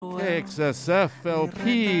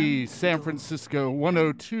KXSFLP, San Francisco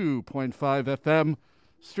 102.5 FM,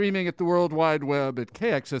 streaming at the World Wide Web at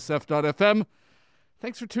kxsf.fm.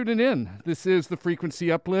 Thanks for tuning in. This is the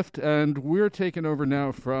Frequency Uplift, and we're taking over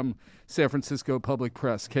now from San Francisco Public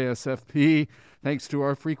Press, KSFP. Thanks to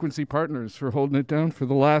our frequency partners for holding it down for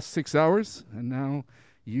the last 6 hours, and now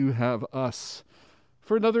you have us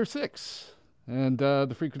for another 6. And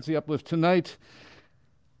the Frequency Uplift tonight,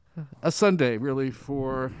 a Sunday, really,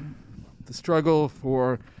 for the struggle,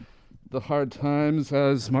 for the hard times,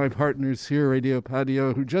 as my partners here, Radio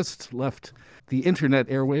Patio, who just left the internet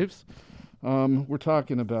airwaves, we're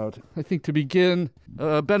talking about, I think to begin,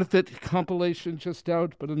 a benefit compilation just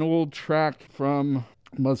out, but an old track from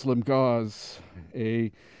Muslim Gauze,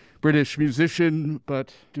 a British musician,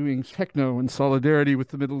 but doing techno in solidarity with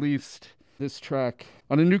the Middle East. This track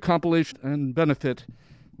on a new compilation and benefit,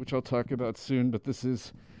 which I'll talk about soon, but this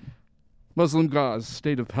is Muslim Gauze,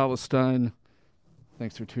 State of Palestine.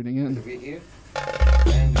 Thanks for tuning in. To be here,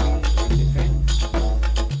 and we will defend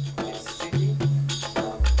this city.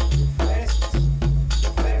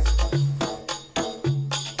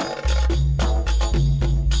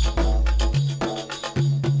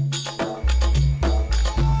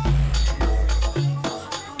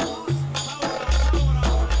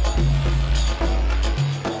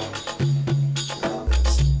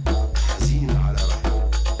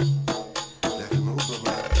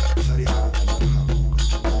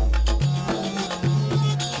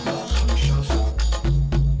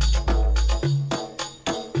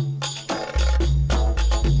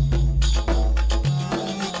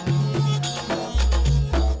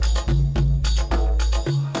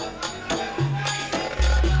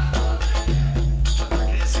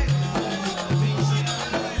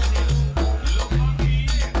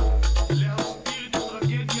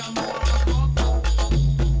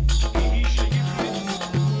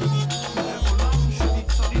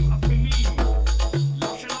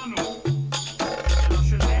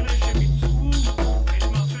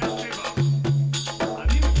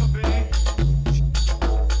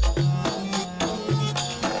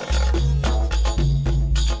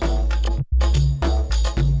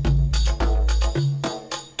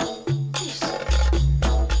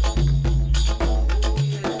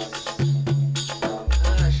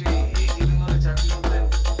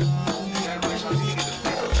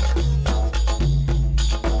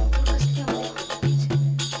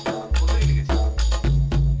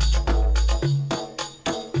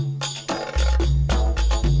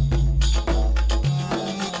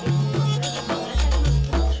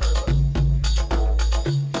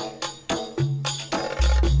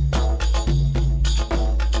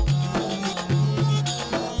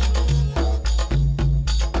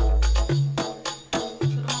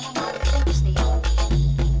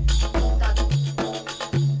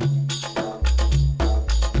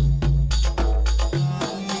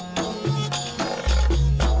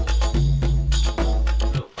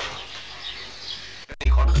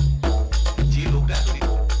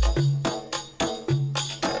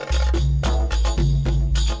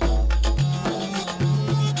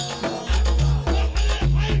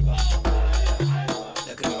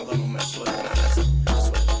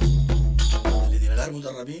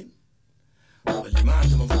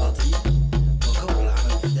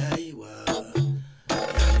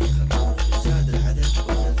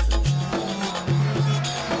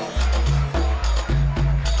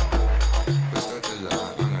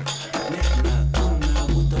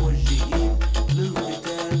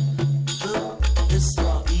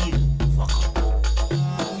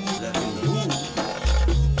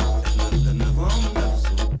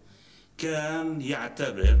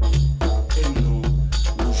 يعتبر انه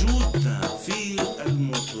وجودنا في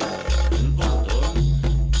الأردن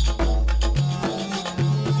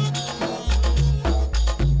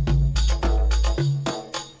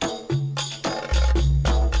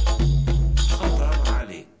خطر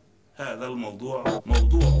عليه. هذا الموضوع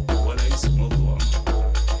موضوعه وليس موضوعنا.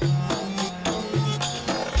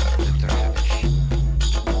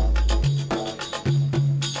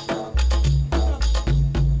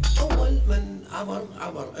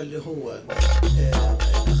 عبر اللي هو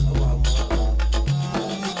الأخ أبو عمار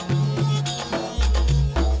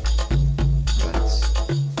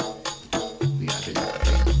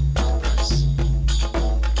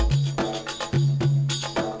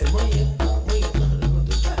المية نهر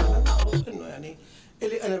الأردن. أنا معروف إنه يعني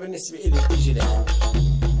اللي أنا بالنسبة إلي بتيجي لها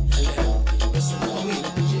الآن بس الطويل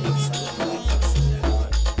بتيجي أكثر والطويل أكثر يعني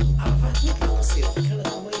عرفات مثل القصير كانت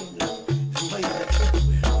المية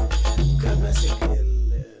وكان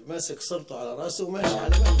ماسك صرته على راسه وماشي على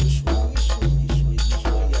بالي شوي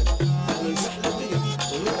يعني نمسح له الدنيا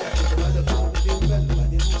ونوقع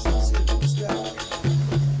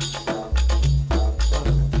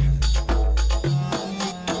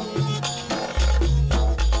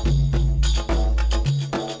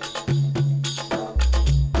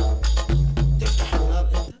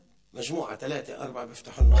مجموعة 3 4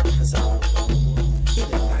 بيفتحوا النار حسب الموضوع.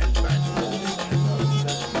 إذا بعد بيفتح النار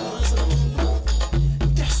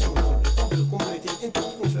بتحسن الكومبليتين أنت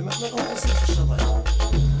بتكون في مأمن أو بصير في الشظايا.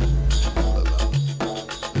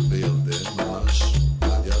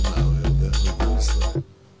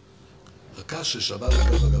 ששבר את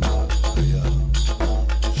לב הגמל היה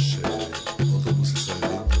שאוטובוס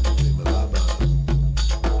ישראלים תלמידים על אבא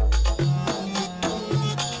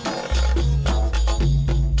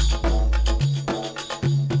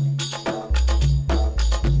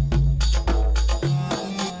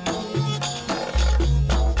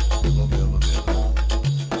בדרום ים המלח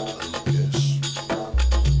על מרקש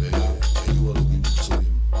והיו הרוגים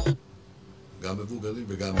ופצועים גם מבוגרים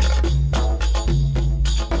וגם ילדים.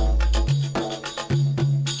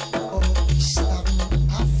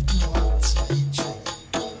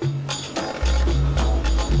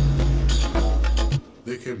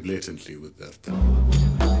 Blatantly with their tongue.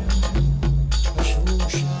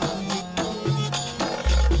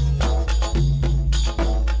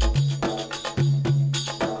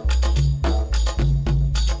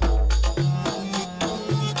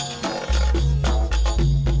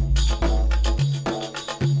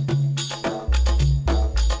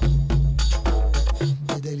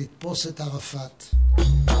 כדי לתפוס את ערפאת.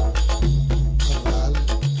 אבל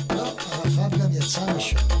לא, ערפאת גם יצא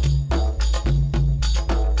משם.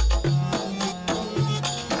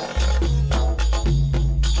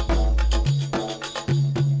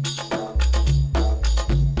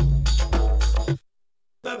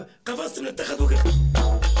 قفزت من التخت وقفت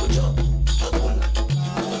وجاء أطولنا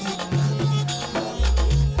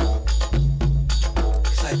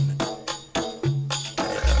excitement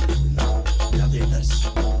يعطيه درس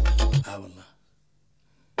والله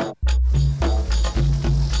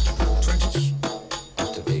 20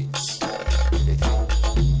 activates military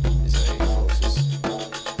Israeli forces.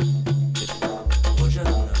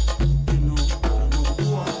 وجدنا إنه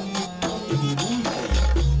الموضوع إنه ممكن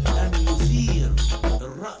أن يثير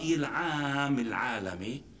الرأي العام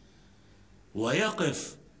العالمي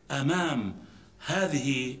ويقف أمام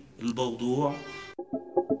هذه الموضوع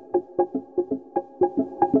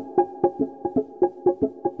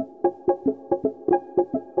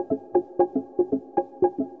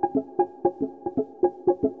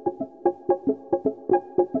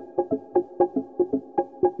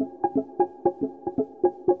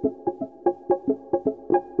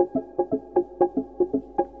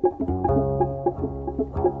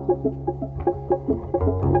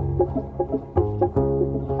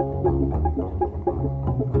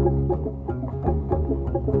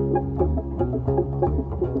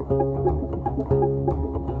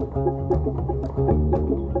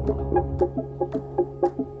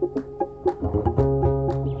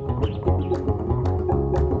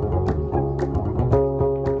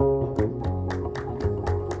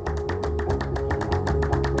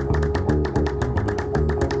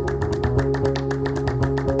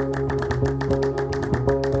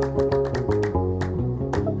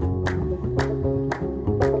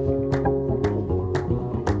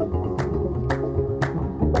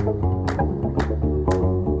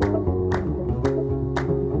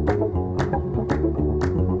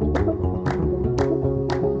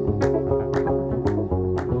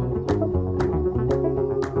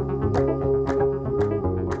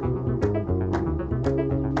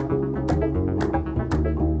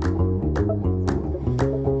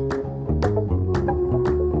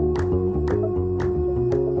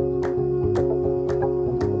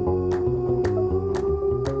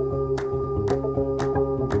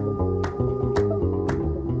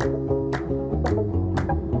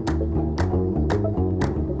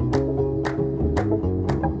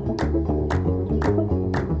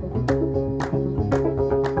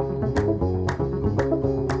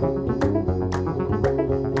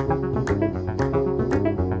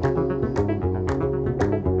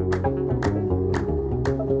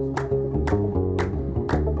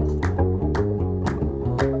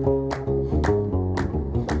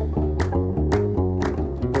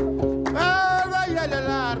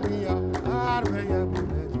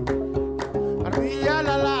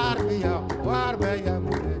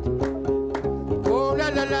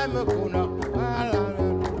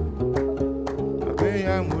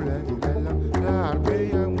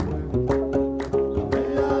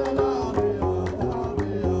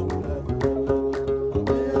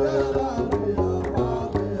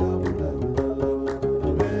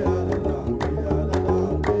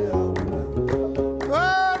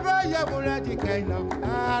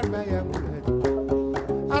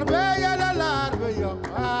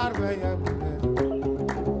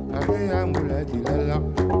يا مولاتي لا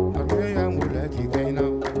أربية يا مولاتي كينا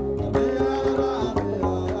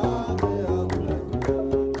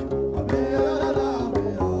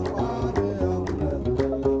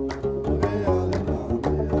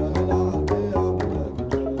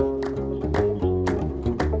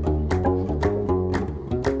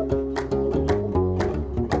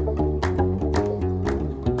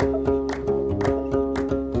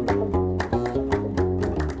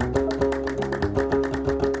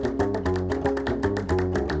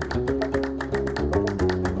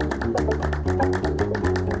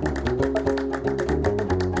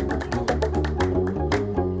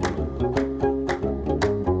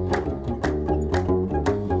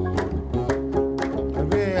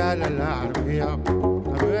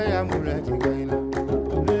mulati kaina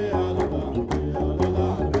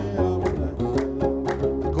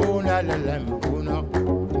kuna lalam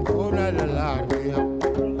kuna lalarbiya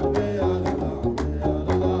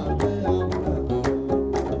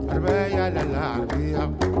arbaya lalarbiya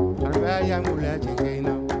arbaya mulati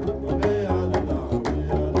kaina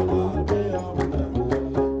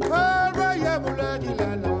arbaya mulati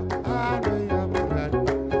lala arbaya mulati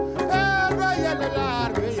arbaya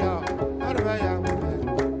lalarbiya arbaya mulati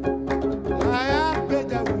aya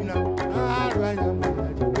bedawuna arbaya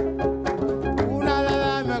mulati kuna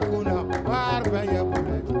lalama kuna arbaya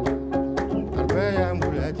mulati arbaya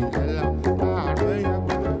mulati lala arbaya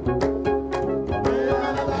mulati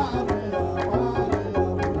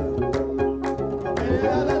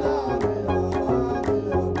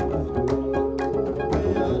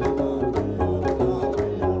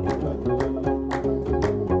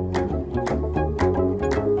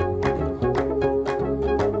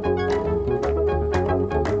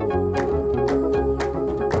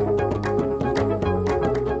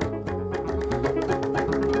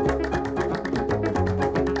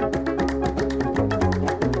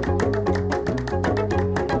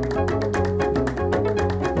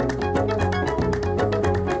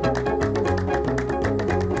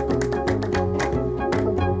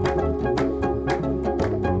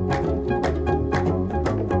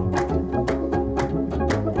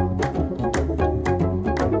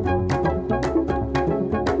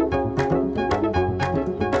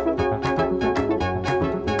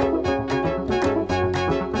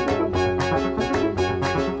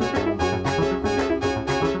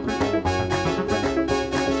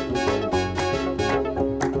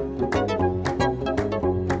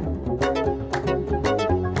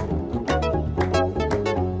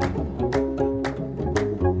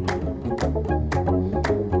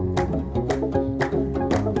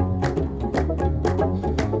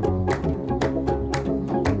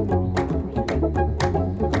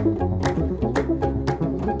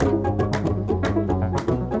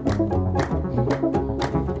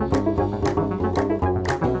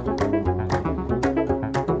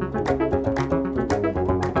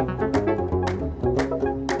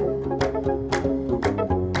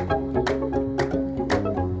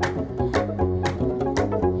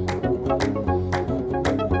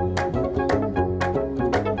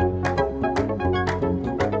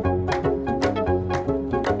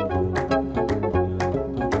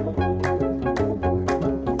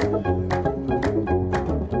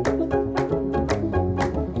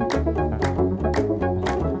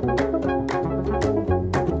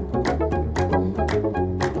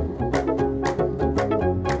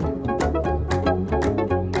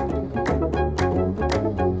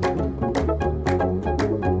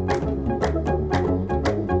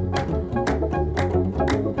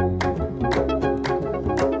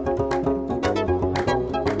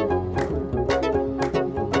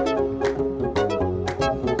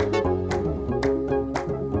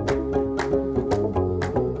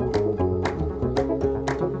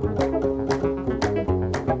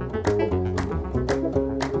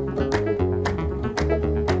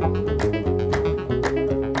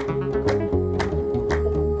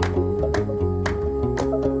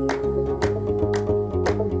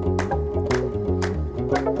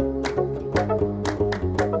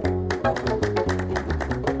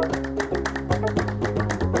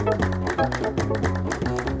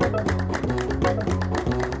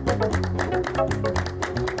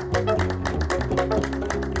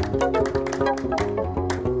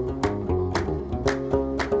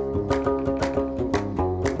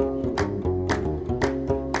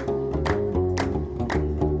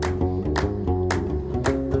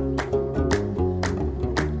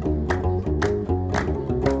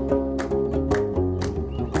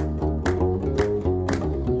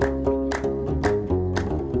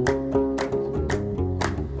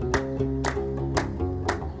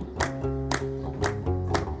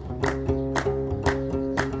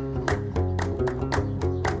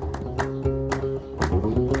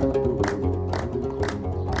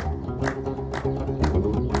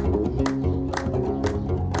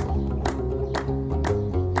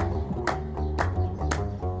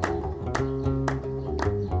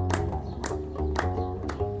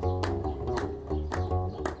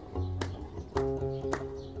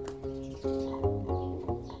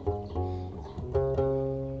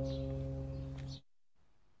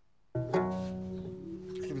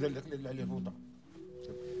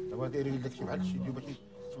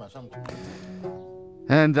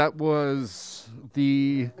And that was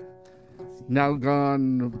the now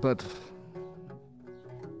gone but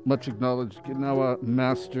much acknowledged Gnawa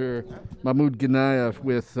master Mahmoud Gnaev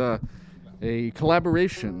with a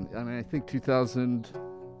collaboration, and I think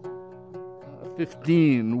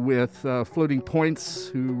 2015 with Floating Points,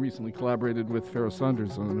 who recently collaborated with Pharaoh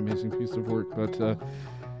Saunders on an amazing piece of work, but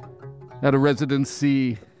at a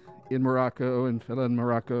residency in Morocco, in Felen,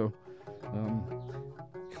 Morocco,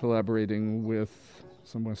 collaborating with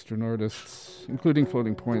some Western artists, including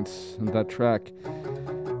Floating Points, and that track,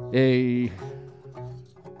 a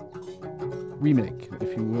remake,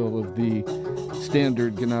 if you will, of the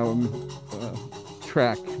standard Gnawa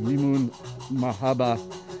track, Mimun Mahaba.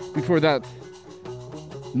 Before that,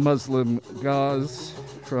 Muslim Gaz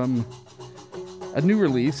from a new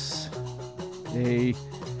release, a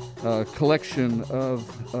collection of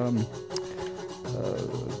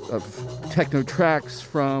techno tracks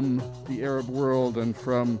from the Arab world and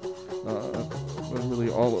from really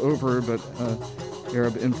all over, but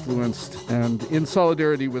Arab influenced and in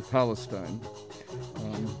solidarity with Palestine.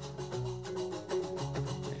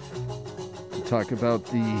 To talk about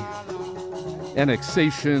the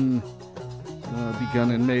annexation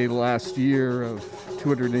begun in May last year of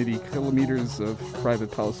 280 kilometers of private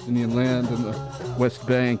Palestinian land in the West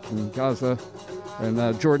Bank and Gaza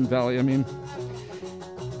and Jordan Valley, and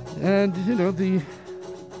the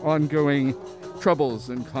ongoing troubles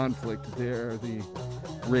and conflict there, the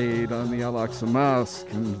raid on the Al-Aqsa Mosque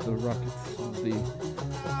and the rockets, the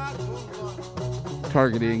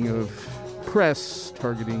targeting of press,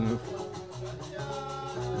 targeting of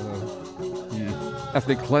the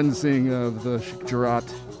ethnic cleansing of the Sheikh Jarrah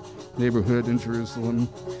neighborhood in Jerusalem.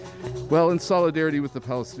 Well, in solidarity with the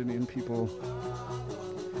Palestinian people,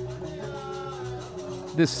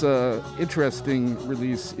 this interesting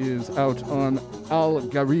release is out on Al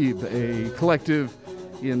Gharib, a collective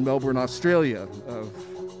in Melbourne, Australia, of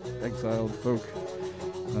exiled folk.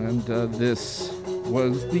 And this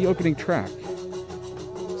was the opening track,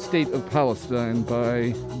 State of Palestine,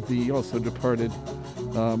 by the also departed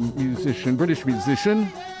British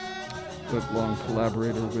musician, but long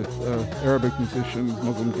collaborator with Arabic musicians,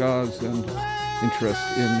 Muslim Gaz, and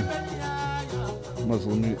interest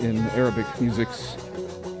in Arabic musics.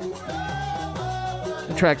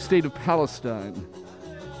 The track State of Palestine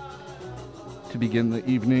to begin the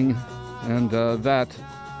evening, and that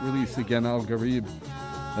release again, Al Gharib,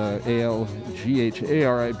 Algharib.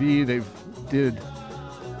 They did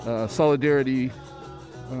solidarity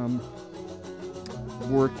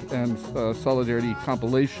work and solidarity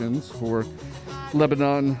compilations for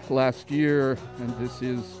Lebanon last year, and this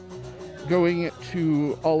is going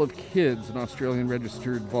to Olive Kids, an Australian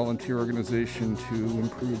registered volunteer organization to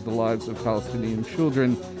improve the lives of Palestinian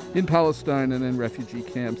children in Palestine and in refugee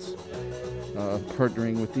camps,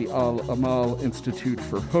 partnering with the Al-Amal Institute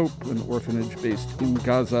for Hope, an orphanage based in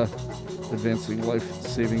Gaza, advancing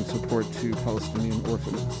life-saving support to Palestinian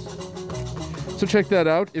orphans. So check that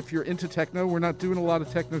out if you're into techno. We're not doing a lot of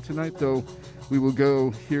techno tonight, though. We will go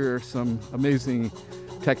hear some amazing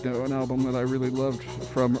techno, an album that I really loved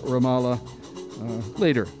from Ramallah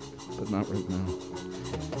later, but not right now.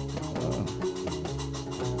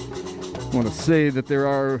 I want to say that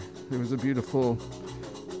there was a beautiful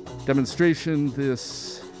demonstration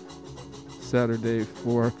this Saturday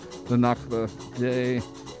for the Nakba Day,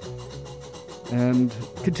 and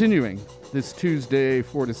continuing this Tuesday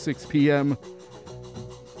 4 to 6 p.m.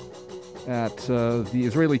 at the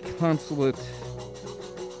Israeli consulate,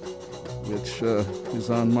 which is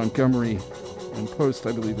on Montgomery and Post.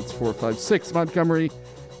 I believe it's 456 Montgomery.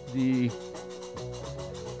 The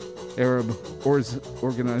Arab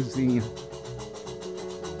organizing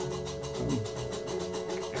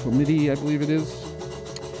committee, I believe it is.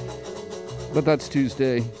 But that's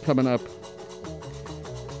Tuesday coming up.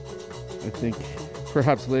 I think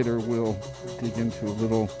perhaps later we'll dig into a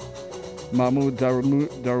little Mahmoud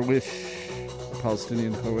Darwish, a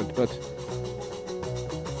Palestinian poet. But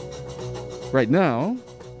right now,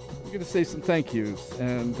 we're going to say some thank yous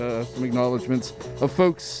and some acknowledgments of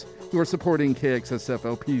folks who are supporting KXSF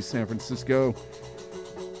LP San Francisco.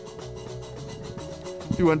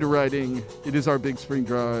 Through underwriting, it is our big spring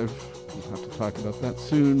drive. We'll have to talk about that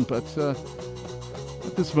soon, but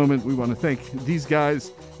at this moment, we want to thank these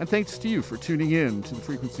guys, and thanks to you for tuning in to the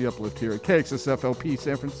Frequency Uplift here at KXSF LP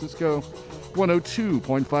San Francisco,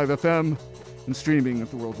 102.5 FM, and streaming at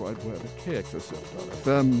the World Wide Web at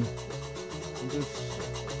kxsf.fm. And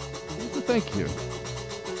just a thank you.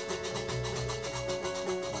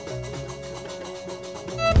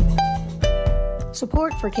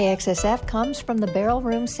 Support for KXSF comes from the Barrel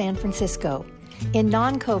Room San Francisco. In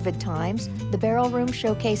non-COVID times, the Barrel Room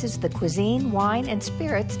showcases the cuisine, wine, and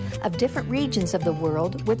spirits of different regions of the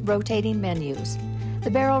world with rotating menus.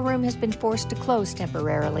 The Barrel Room has been forced to close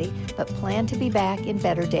temporarily, but plan to be back in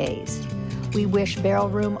better days. We wish Barrel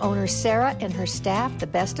Room owner Sarah and her staff the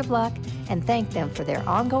best of luck and thank them for their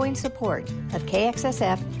ongoing support of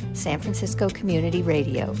KXSF San Francisco Community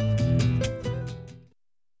Radio.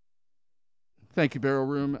 Thank you, Barrel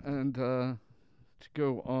Room. And to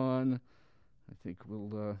go on, I think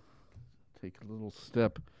we'll take a little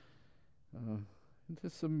step into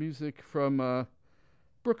some music from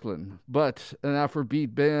Brooklyn, but an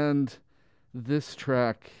Afrobeat band. This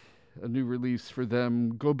track, a new release for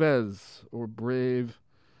them, Gobez, or Brave,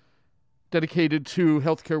 dedicated to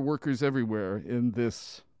healthcare workers everywhere in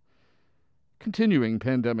this continuing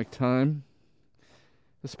pandemic time,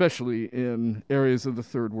 especially in areas of the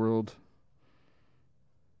third world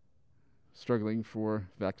struggling for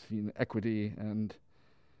vaccine equity and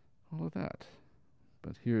all of that.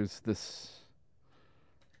 But here's this.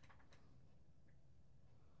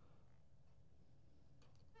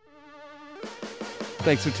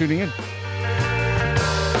 Thanks for tuning in.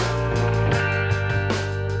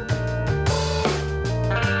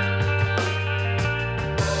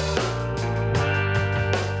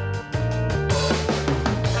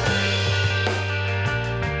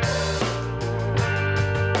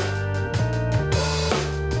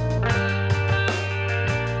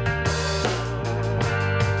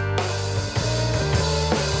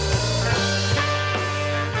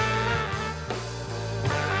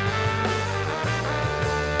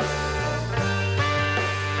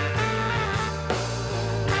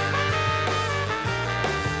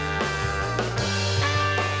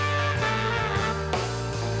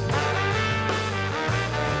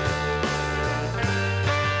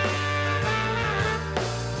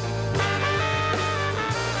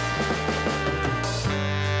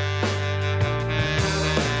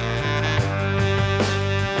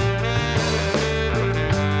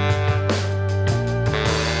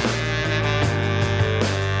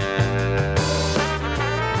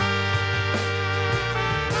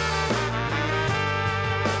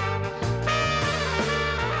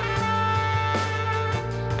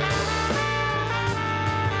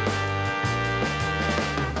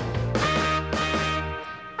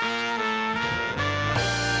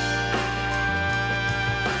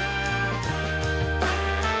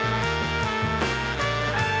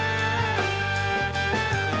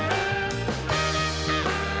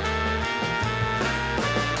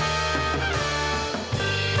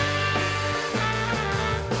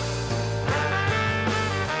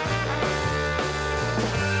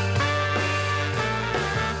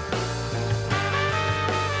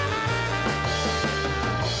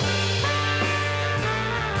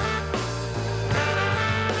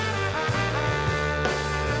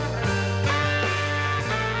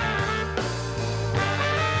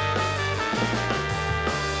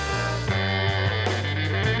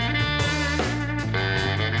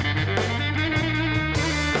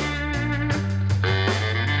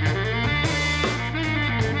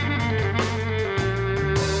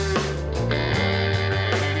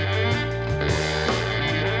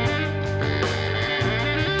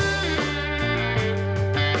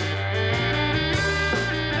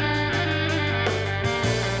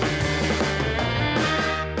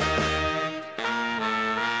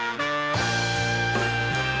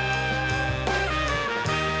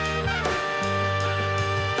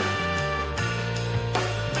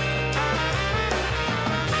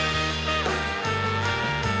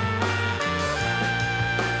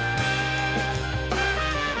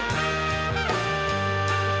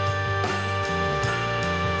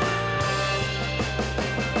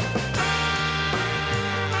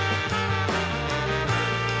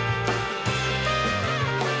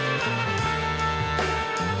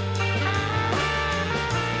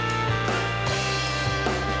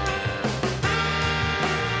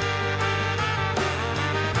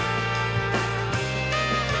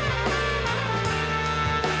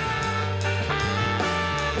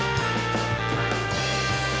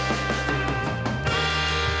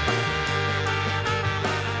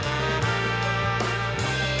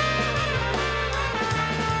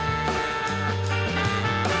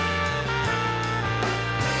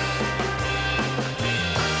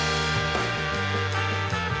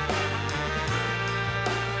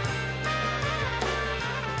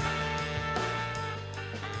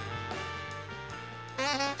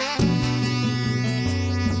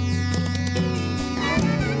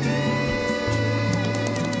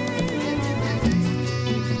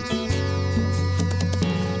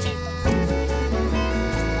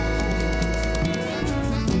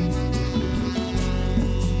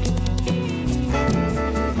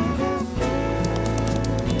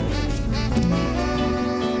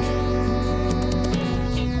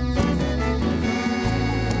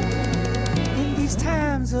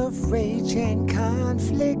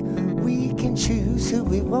 choose who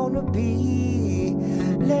we wanna be.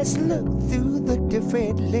 Let's look through the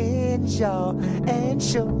different lens, y'all, and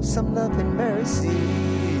show some love and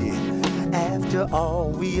mercy. After all,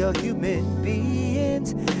 we are human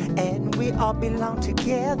beings, and we all belong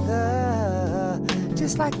together.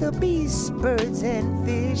 Just like the beasts, birds, and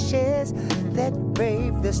fishes that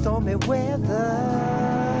brave the stormy weather.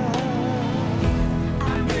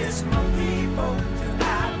 I miss my people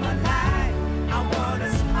throughout my life. I want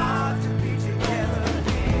us all to be together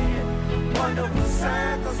again. Wonderful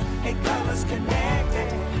circles and colors connected.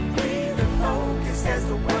 Breathe and focus as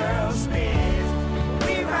the world spins.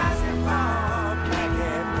 We rise and fall, black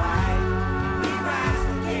and white. We rise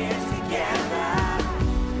again together.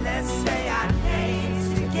 Let's say our names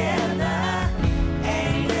together,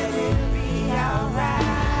 and let it be alright.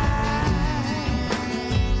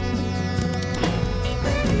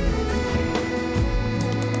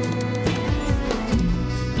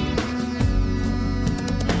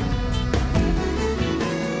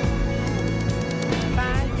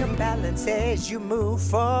 Find your balance as you move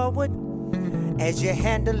forward, as you're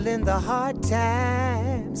handling the hard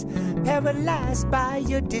times. Paralyzed by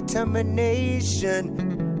your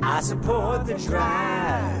determination, I support the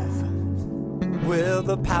drive. Will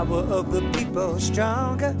the power of the people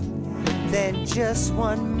stronger than just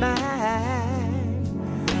one mind?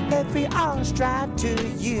 If we all strive to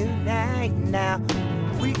unite now,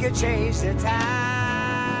 we can change the tide.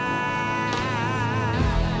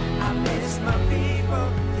 I miss my people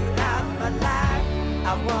throughout my life.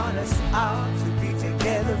 I want us all to be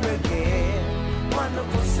together again.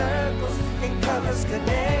 Wonderful circles and colors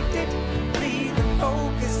connected. Breathe and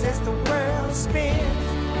focus as the world spins.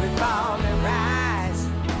 We fall and rise.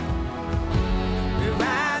 We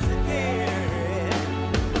rise again.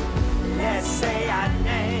 Let's say our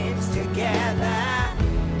names together,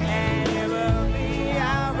 and it will be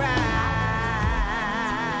alright.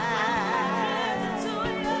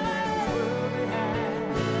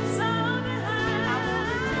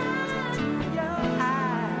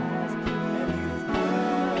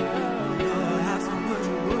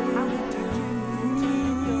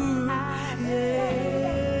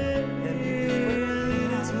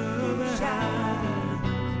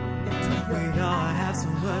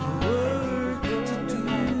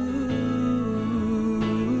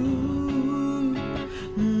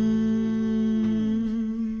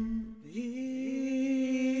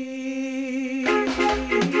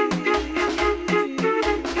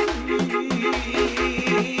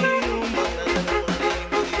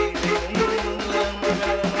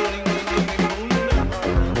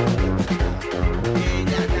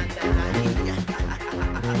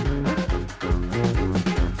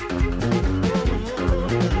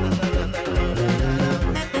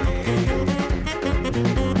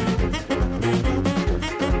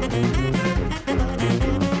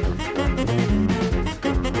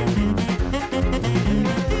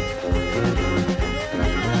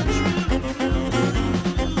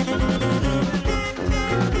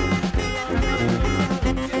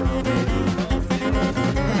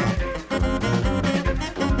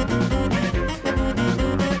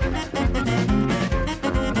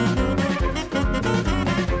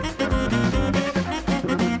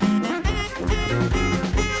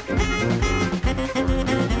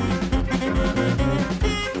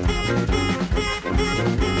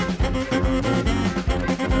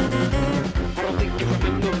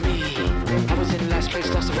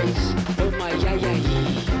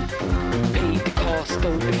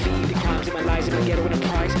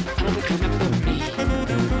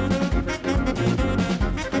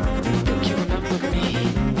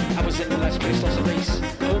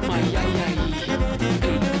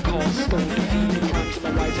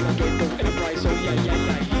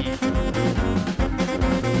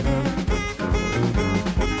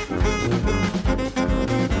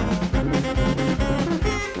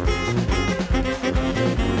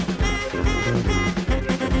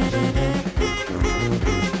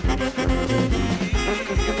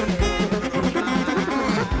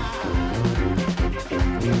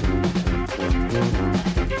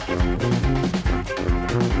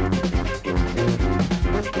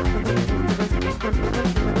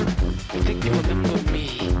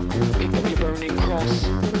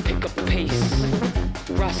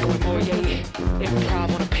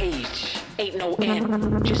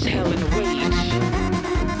 Just hell in a rage.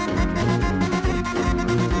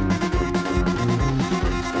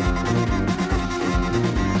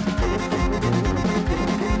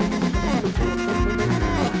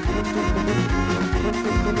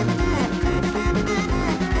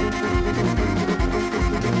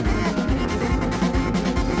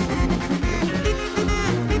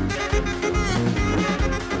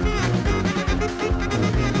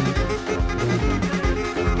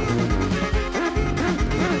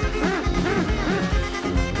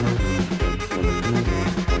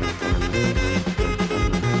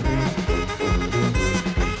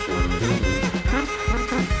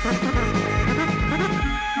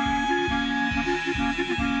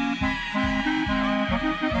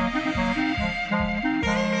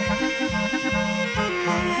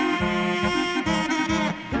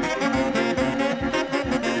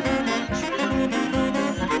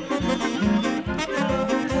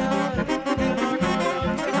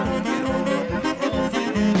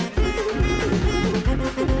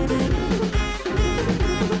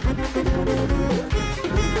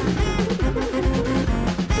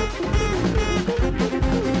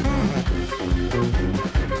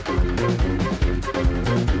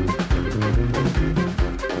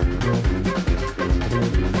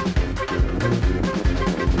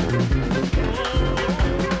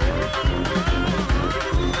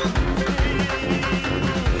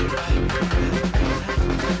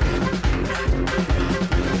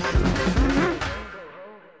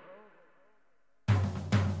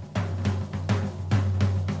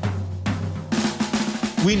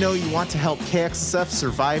 We know you want to help KXSF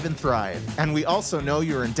survive and thrive, and we also know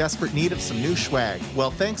you're in desperate need of some new swag.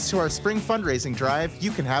 Well, thanks to our spring fundraising drive,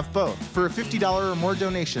 you can have both. For a $50 or more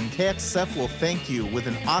donation, KXSF will thank you with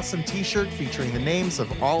an awesome t-shirt featuring the names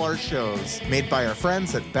of all our shows, made by our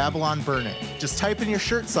friends at Babylon Burn It. Just type in your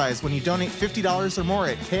shirt size when you donate $50 or more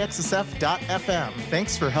at kxsf.fm.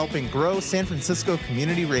 Thanks for helping grow San Francisco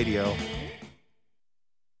Community Radio.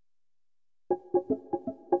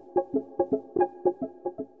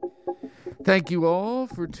 Thank you all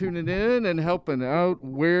for tuning in and helping out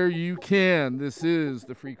where you can. This is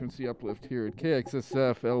the Frequency Uplift here at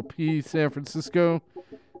KXSF LP San Francisco.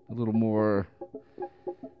 A little more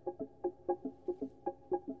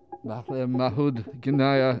Mahud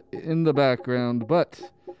Ganaya in the background, but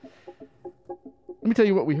let me tell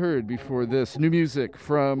you what we heard before this. New music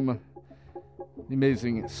from the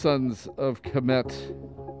amazing Sons of Kemet.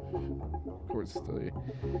 Of course, the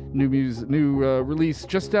new release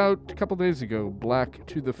just out a couple days ago, Black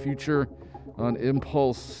to the Future on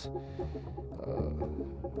Impulse.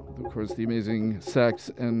 Of course, the amazing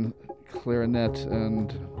sax and clarinet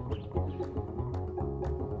and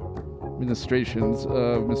ministrations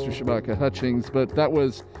of Mr. Shabaka Hutchings, but that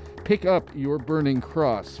was Pick Up Your Burning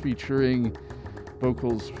Cross, featuring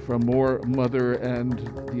vocals from More Mother and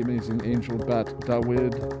the amazing Angel Bat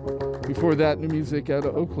Dawid. Before that, new music out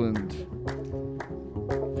of Oakland.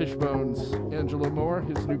 Fishbones, Angelo Moore,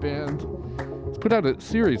 his new band, has put out a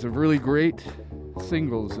series of really great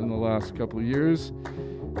singles in the last couple of years,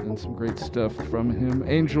 and some great stuff from him.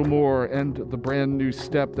 Angel Moore and the brand new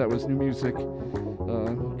Step, that was new music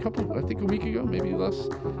a week ago, maybe less.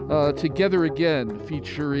 Together Again,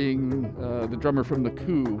 featuring the drummer from The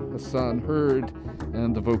Coup, Hassan Hurd,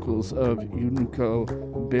 and the vocals of Yunuko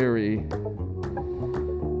Berry.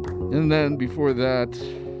 And then before that,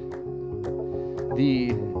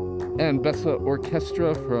 the Anbessa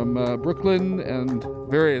Orchestra from Brooklyn and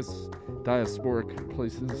various diasporic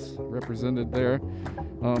places represented there.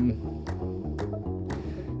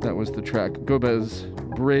 That was the track Gobez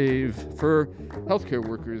Brave for healthcare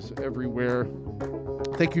workers everywhere.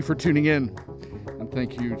 Thank you for tuning in, and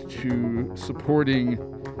thank you to supporting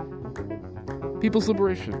people's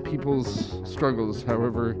liberation, people's struggles,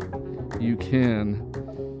 however you can.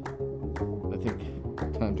 I think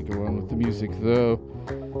time to go on with the music, though.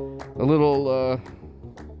 A little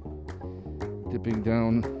dipping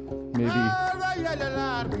down, maybe,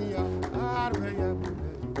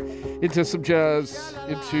 into some jazz,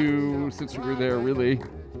 into, since we were there, really,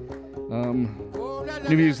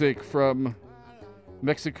 new music from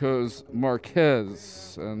Mexico's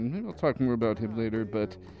Marquez, and maybe I'll talk more about him later,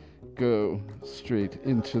 but go straight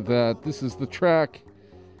into that. This is the track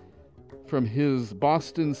from his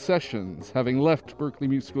Boston sessions, having left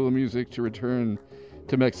Berklee School of Music to return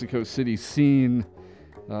to Mexico City scene.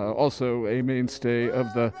 Also a mainstay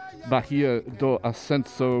of the Bahia do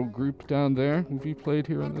Ascenso group down there, who we played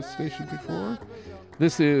here on this station before.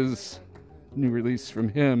 This is new release from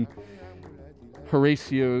him,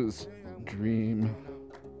 Horatio's Dream.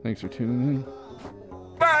 Thanks for tuning in.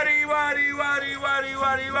 Wari wari wari wari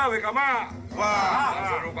wari wawe kama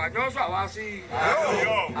Soro bañoso awasi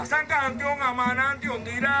Asan kantiong amanantiong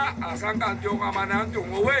dira Asan kantiong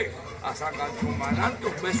amanantiong owe Asan kantiong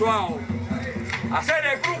amanantiong besuao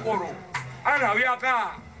Asere krukoro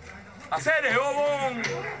Anaviaka Asere obon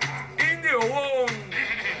Indio obon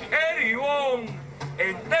Eri obon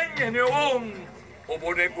Enteñe obon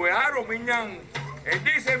Obone cuearo miñan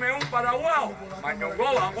Díceme un paraguao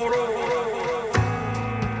Mañongoba oro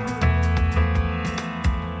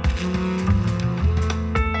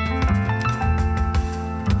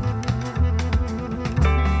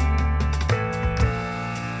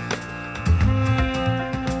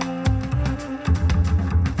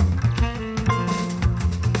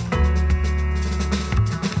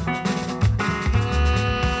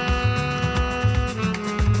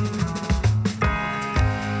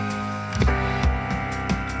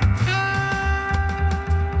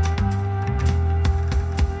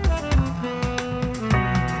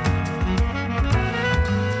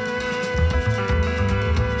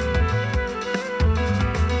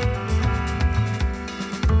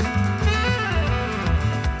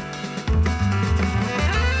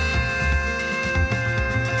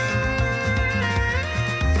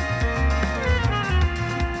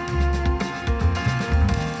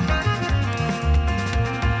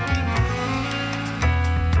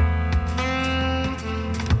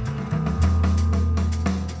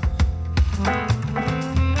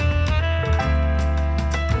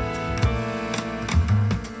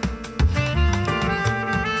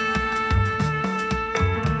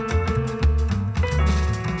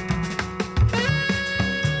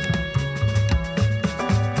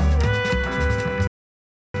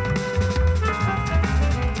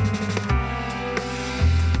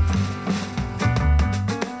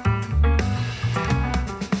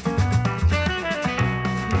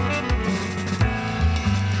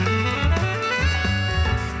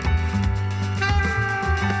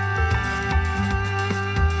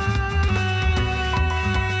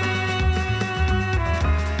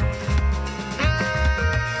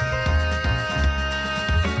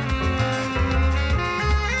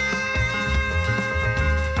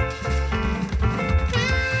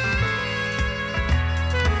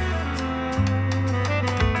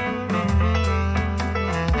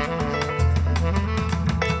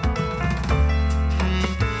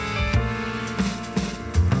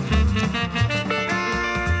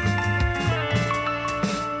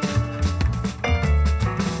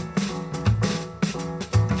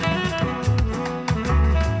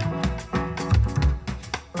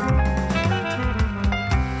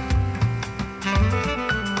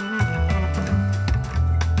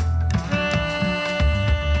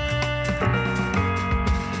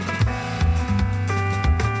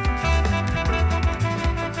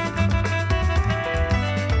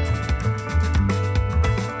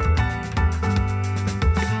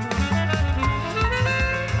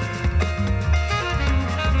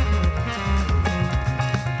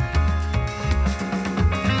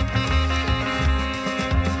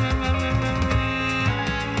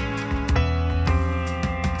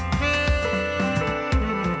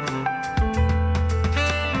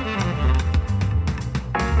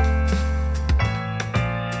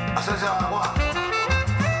Hacerse agua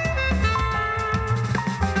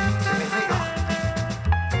significa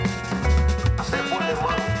hacer buen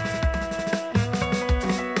hermano,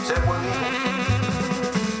 ser buen hijo,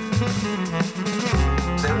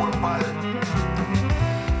 ser buen padre,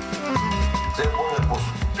 ser buen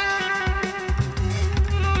esposo.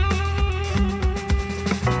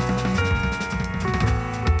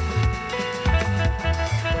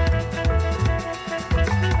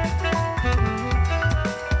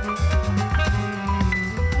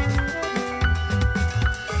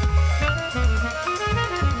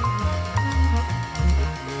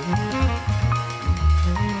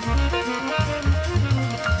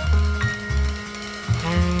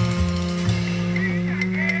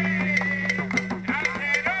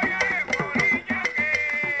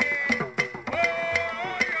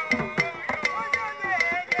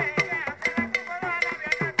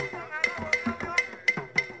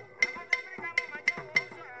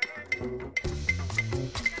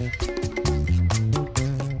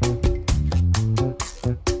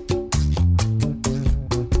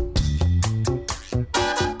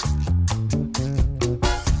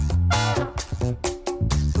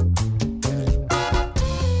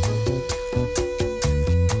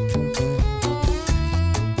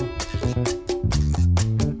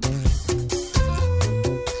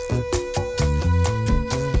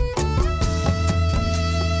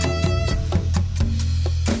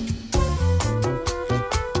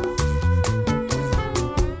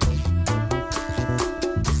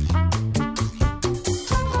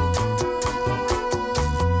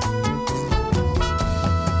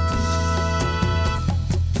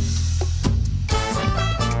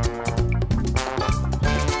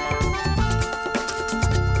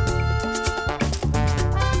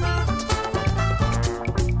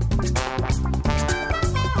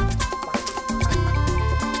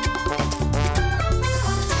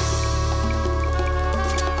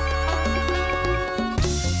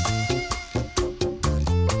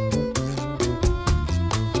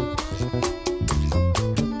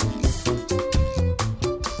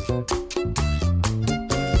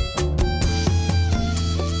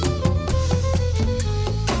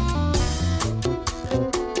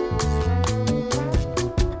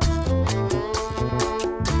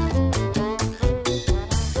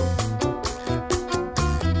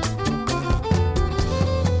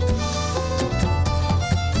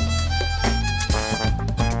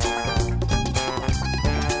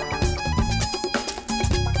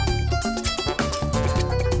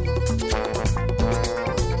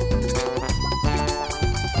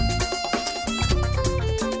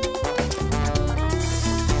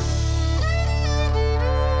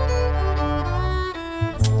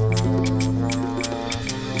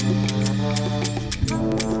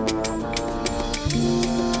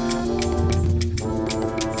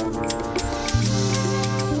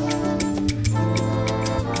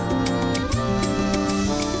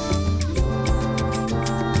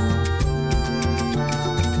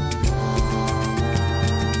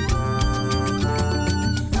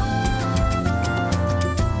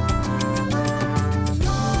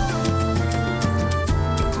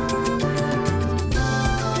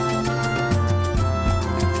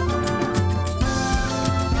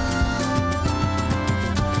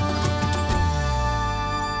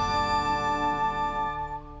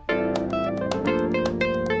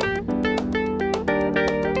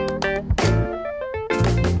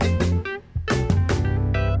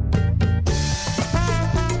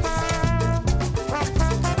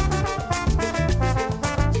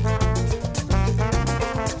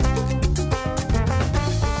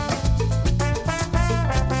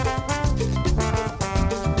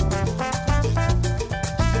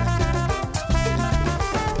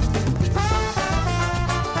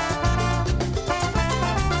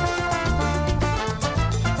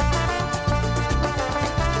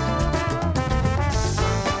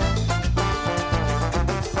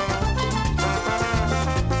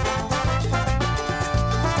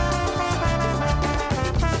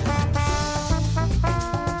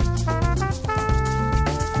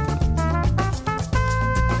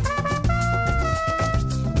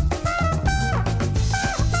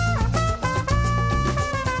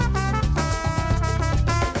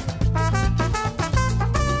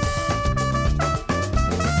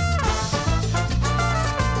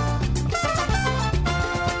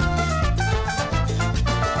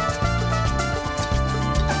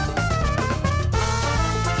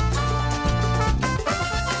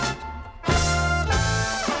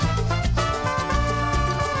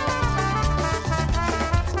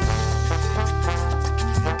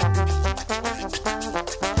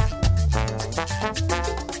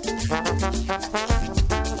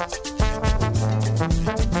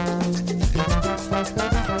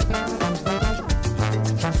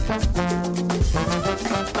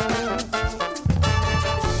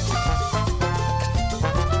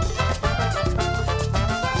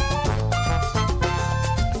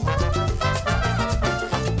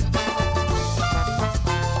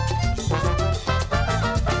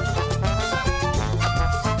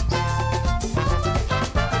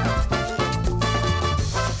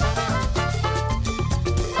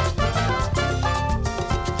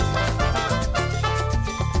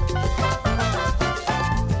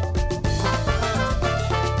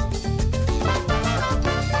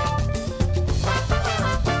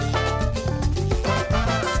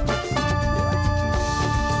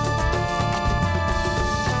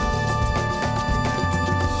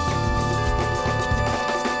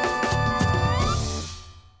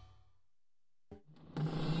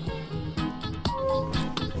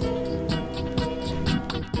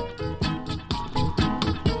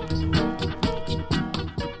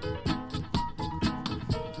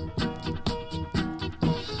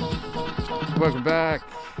 Welcome back.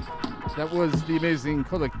 That was the amazing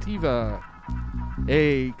Collectiva,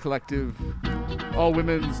 a collective, all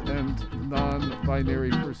women's and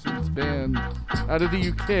non-binary persons band out of the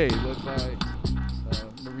UK, led by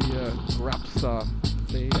Maria Grapsa,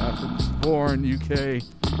 a Athens-born UK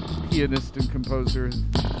pianist and composer.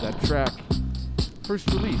 That track, first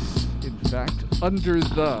release, in fact, Under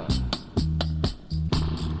the,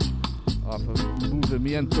 off of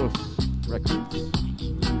Movimientos Records.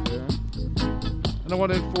 And I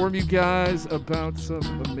want to inform you guys about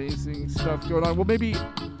some amazing stuff going on. Well, maybe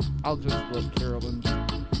I'll just let Carolyn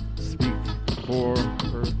speak for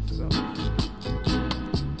herself.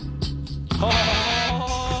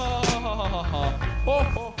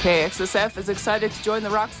 KXSF is excited to join the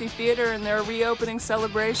Roxy Theater in their reopening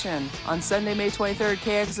celebration. On Sunday, May 23rd,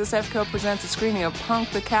 KXSF co-presents a screening of Punk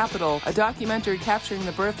the Capital, a documentary capturing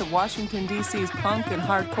the birth of Washington, D.C.'s punk and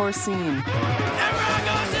hardcore scene.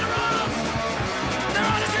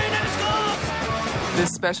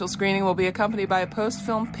 This special screening will be accompanied by a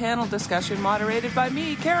post-film panel discussion moderated by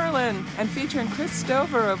me, Carolyn, and featuring Chris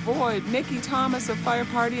Stover of Void, Nikki Thomas of Fire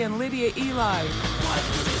Party, and Lydia Eli.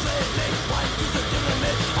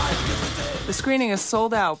 The screening is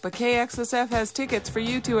sold out, but KXSF has tickets for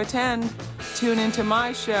you to attend. Tune into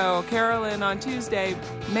my show, Carolyn, on Tuesday,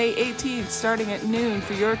 May 18th, starting at noon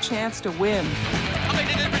for your chance to win.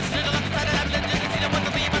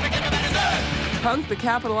 Punk the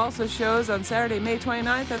Capital also shows on Saturday, May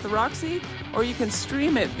 29th at the Roxy, or you can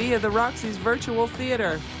stream it via the Roxy's virtual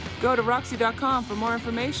theater. Go to roxy.com for more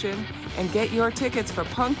information and get your tickets for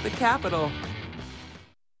Punk the Capital.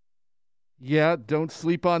 Yeah, don't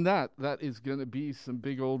sleep on that. That is going to be some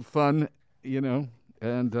big old fun,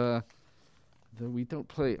 and though we don't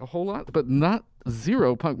play a whole lot, but not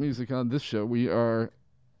zero punk music on this show. We are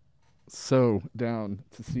so down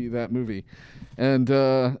to see that movie. And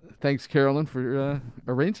thanks, Carolyn, for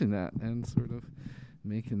arranging that and sort of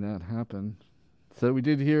making that happen. So we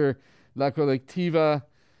did hear La Collectiva,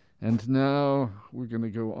 and now we're going to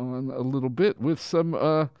go on a little bit with some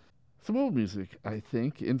old music, I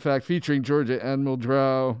think. In fact, featuring Georgia Ann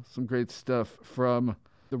Muldrow, some great stuff from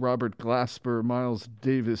the Robert Glasper, Miles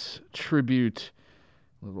Davis tribute.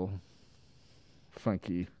 A little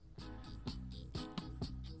funky,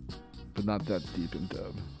 but not that deep in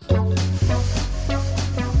dub.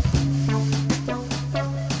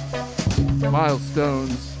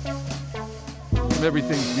 Milestones.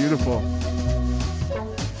 Everything's beautiful.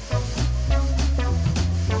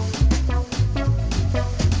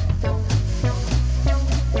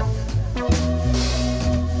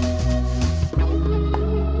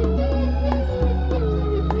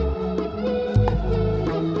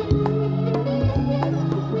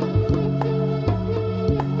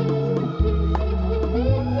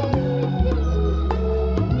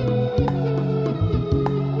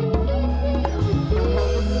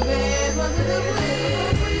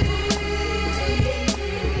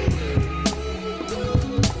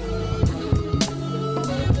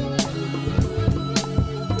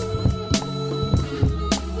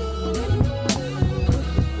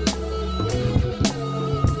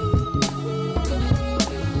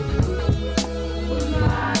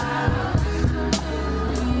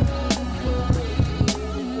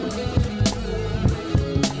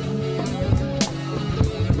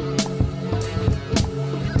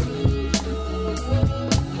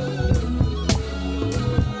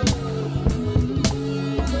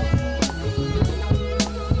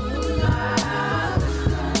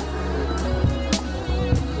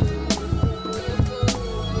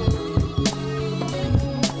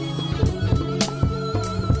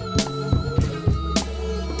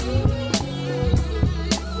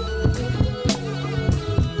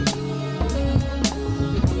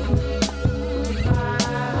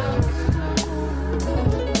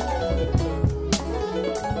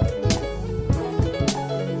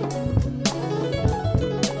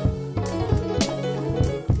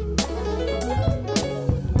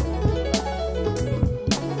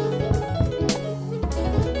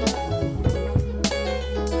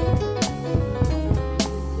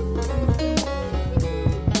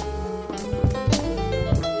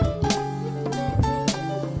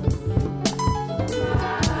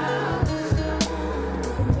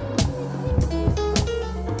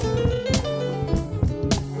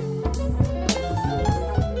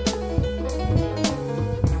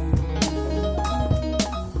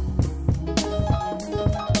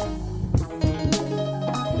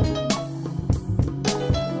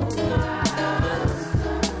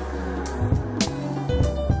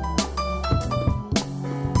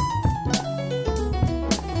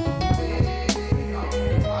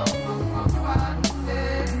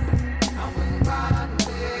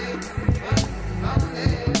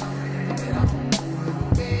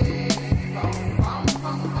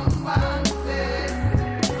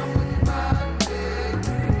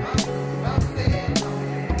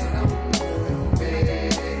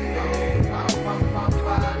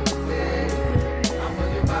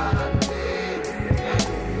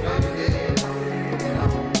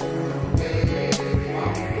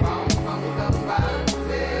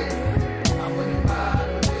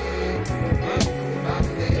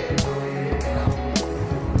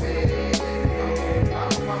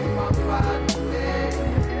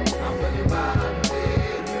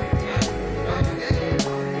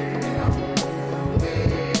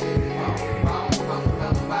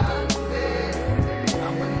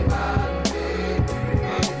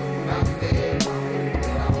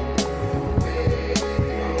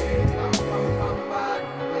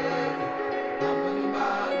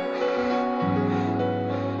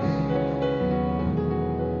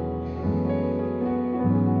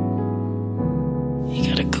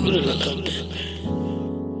 helicopter.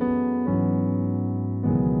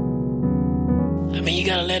 I mean, you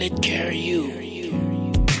gotta let it carry you.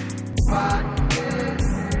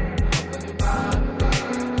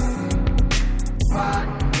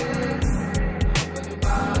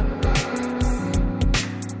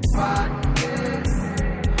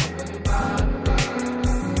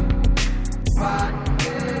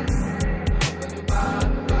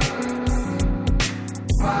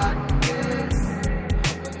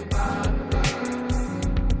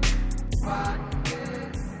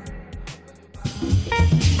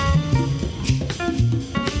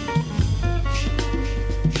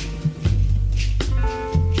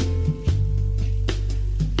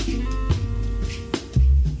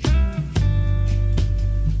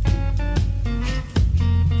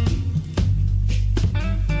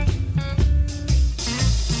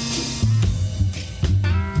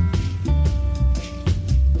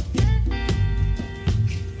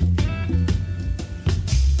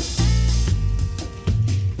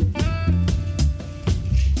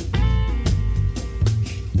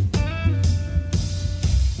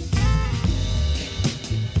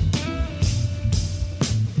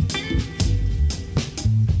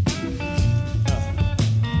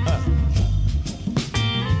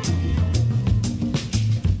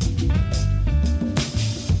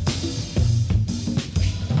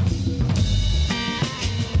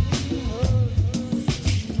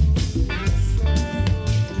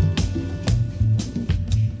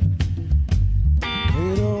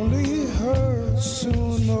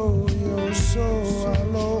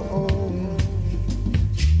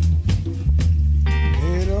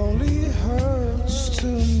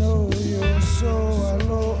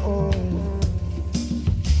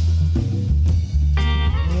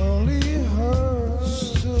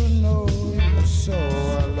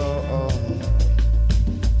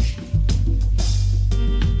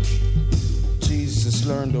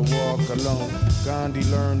 Gandhi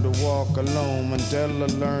learned to walk alone. Mandela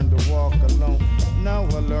learned to walk alone. Now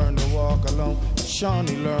I learned to walk alone.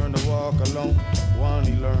 Shawnee learned to walk alone.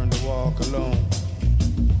 Wani learned to walk alone.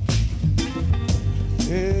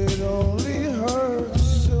 It only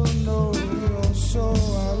hurts to know you're so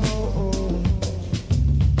alone.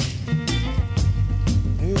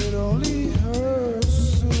 It only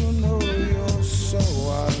hurts to know you're so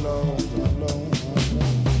alone.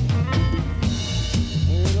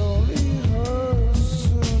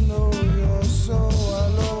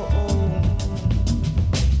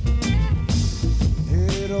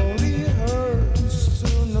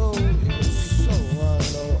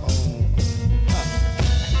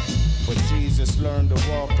 Learned to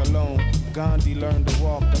walk alone. Gandhi learned to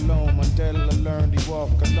walk alone. Mandela learned to walk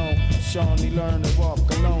alone. Shawnee learned to walk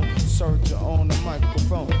alone. Searcher on the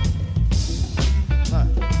microphone.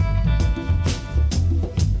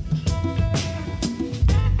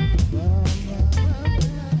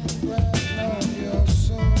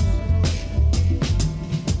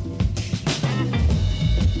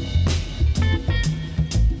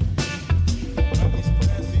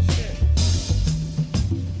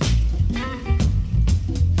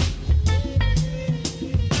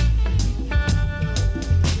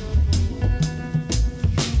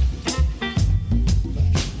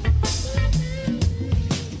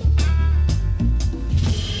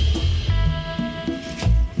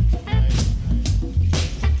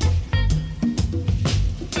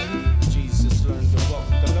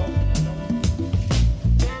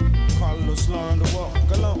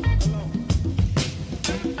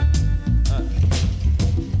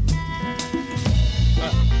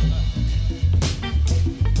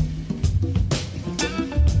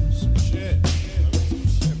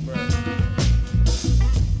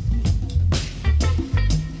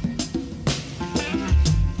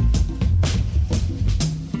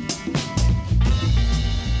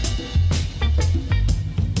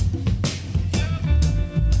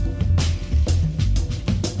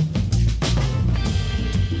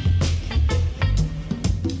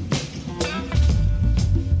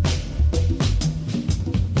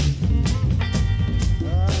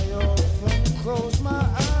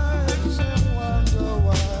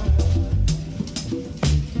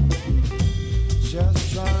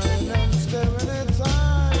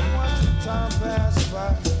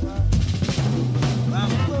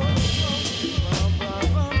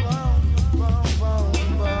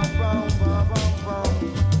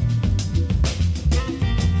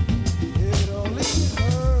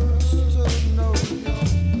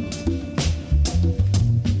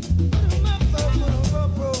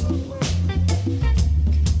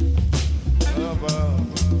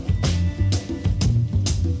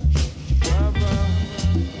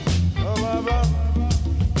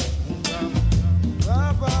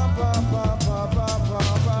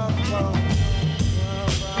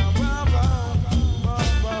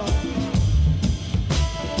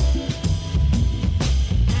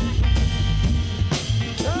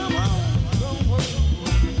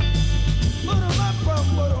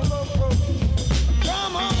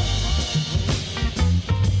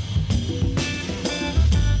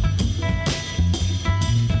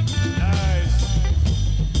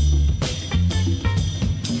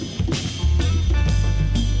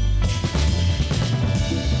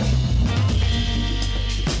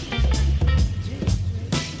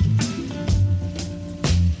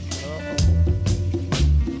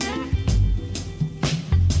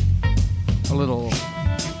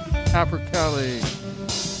 AfriCali,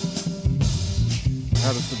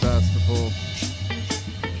 out of Sebastopol,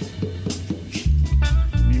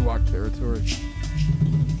 Miwok territory.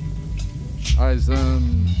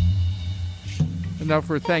 Eisen. And now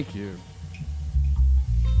for a thank you.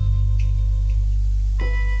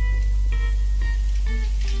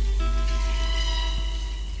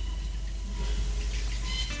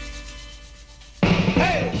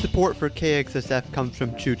 Support for KXSF comes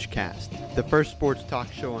from ChoochCast, the first sports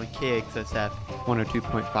talk show on KXSF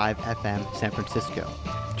 102.5 FM San Francisco.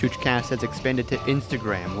 ChoochCast has expanded to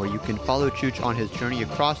Instagram, where you can follow Chooch on his journey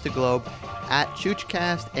across the globe at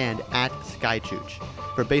ChoochCast and at SkyChooch.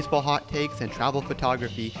 For baseball hot takes and travel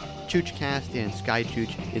photography, ChoochCast and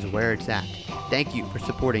SkyChooch is where it's at. Thank you for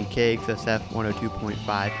supporting KXSF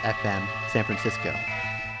 102.5 FM San Francisco.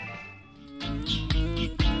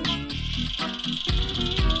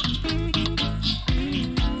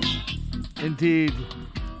 Indeed.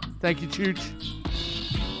 Thank you, Chooch.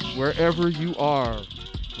 Wherever you are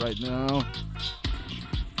right now.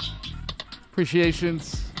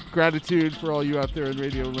 Appreciations, gratitude for all you out there in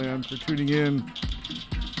Radio Land for tuning in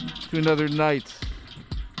to another night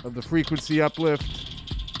of the Frequency Uplift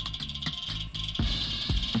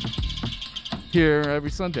here every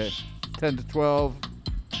Sunday, 10 to 12,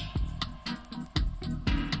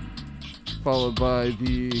 followed by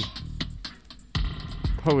the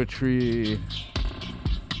poetry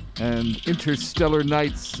and interstellar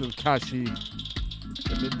nights of Kashi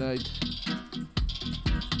at midnight.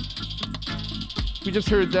 We just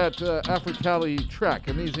heard that AfriCali track.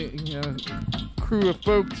 Amazing crew of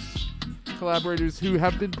folks, collaborators who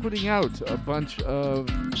have been putting out a bunch of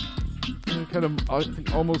kind of, I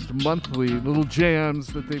think, almost monthly little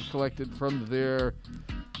jams that they've collected from their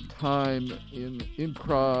time in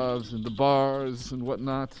improvs and the bars and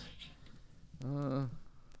whatnot.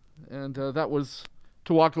 And that was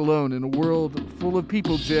To Walk Alone in a World Full of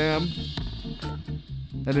People jam.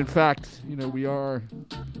 And in fact, we are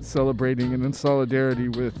celebrating and in solidarity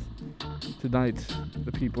with tonight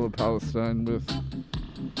the people of Palestine, with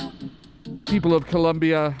people of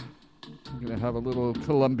Colombia. I'm going to have a little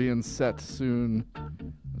Colombian set soon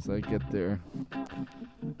as I get there.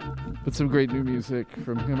 But some great new music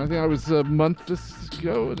from him. I think I was a month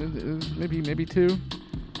ago, maybe two,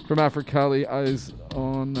 from AfriCali, Eyes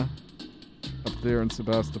On, up there in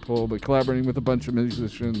Sebastopol, but collaborating with a bunch of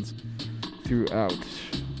musicians throughout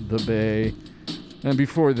the Bay. And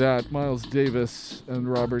before that, Miles Davis and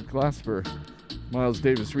Robert Glasper. Miles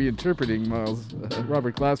Davis reinterpreting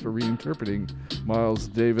Robert Glasper reinterpreting Miles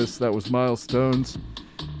Davis. That was Milestones,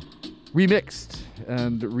 remixed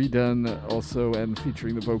and redone also, and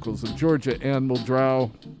featuring the vocals of Georgia Ann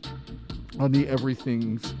Muldrow on the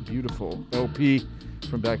Everything's Beautiful LP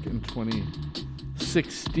from back in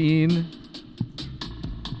 2016.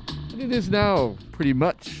 And it is now pretty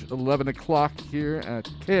much 11 o'clock here at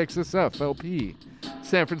KXSF LP,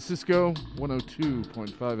 San Francisco,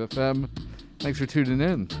 102.5 FM. Thanks for tuning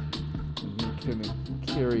in. We can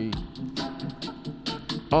carry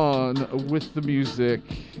on with the music.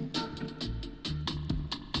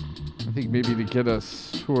 I think maybe to get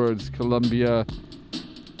us towards Colombia,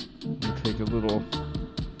 we'll take a little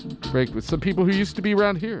break with some people who used to be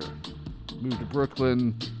around here. Moved to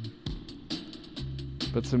Brooklyn,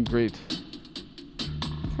 but some great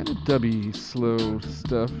kind of dubby, slow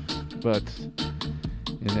stuff, but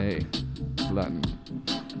in a Latin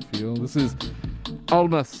feel. This is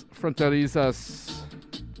Almas Fronterizas.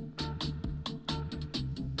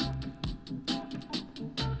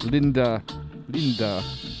 Linda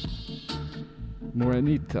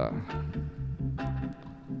Morenita.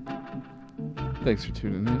 Thanks for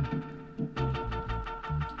tuning in.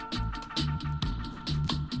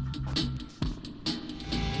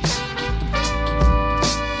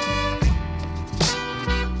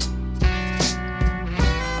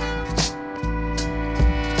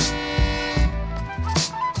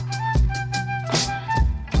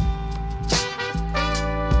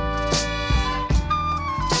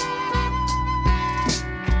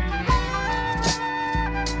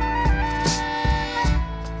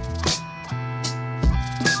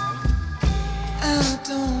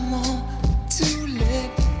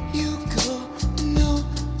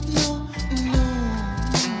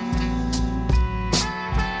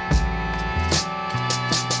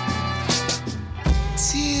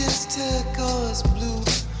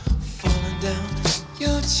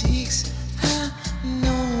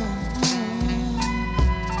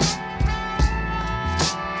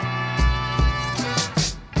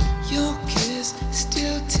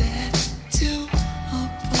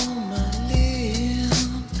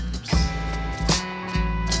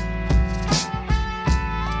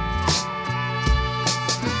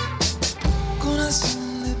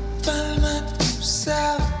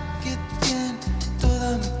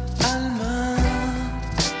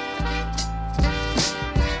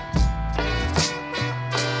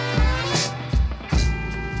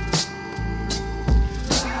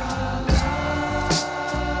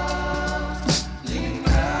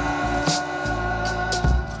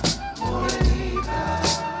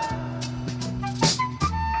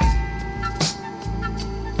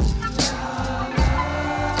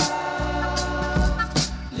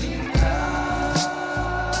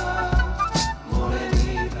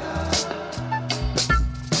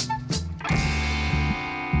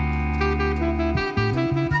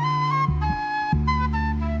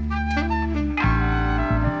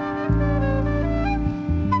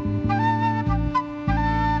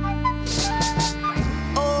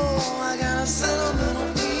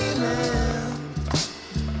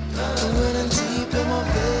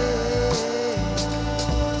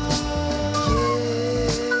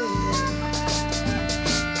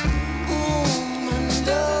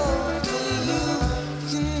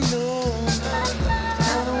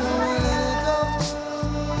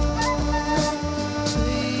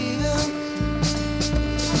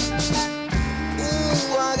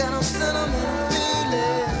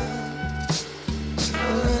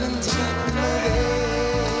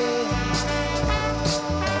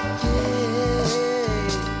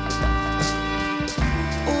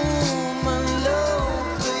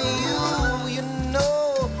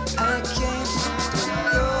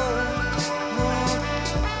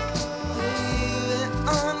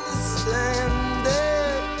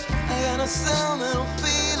 sentimental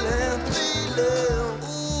feeling,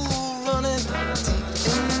 ooh, running deep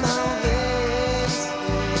in my veins.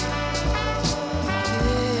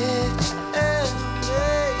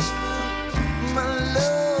 My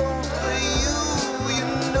love for you, you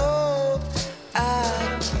know I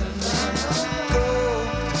can't let go.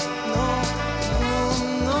 No,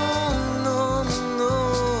 no, no, no, no.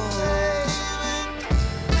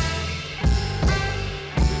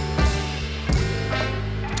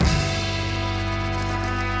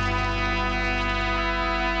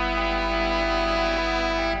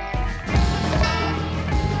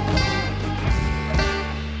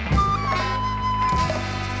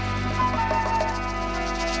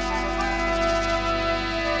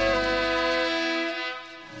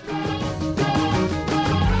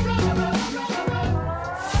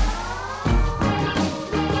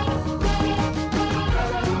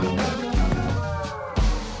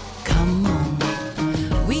 Come on,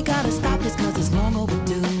 we gotta stop this 'cause it's long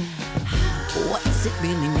overdue. What's it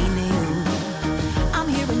really mean to you? I'm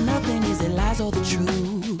hearing nothing, is it lies or the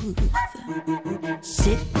truth?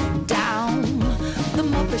 Sit down, the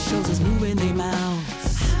Muppet shows is moving their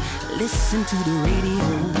mouths. Listen to the radio,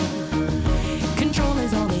 control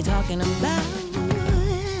is all they talking about.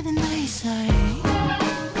 And they say,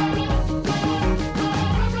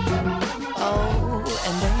 oh,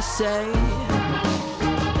 and they say,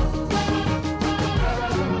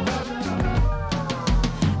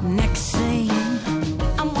 next scene,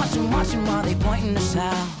 I'm watching while they pointing us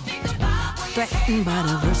out. Threatened by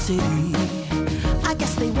diversity, I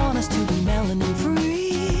guess they want us to be melanin free.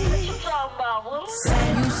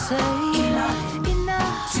 Sad you say,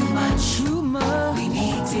 enough, too much, we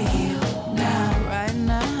need to heal now, right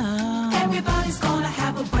now. Everybody's gonna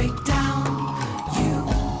have a breakdown. You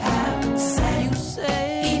have said, you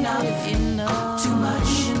say, enough, too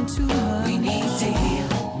much, we need to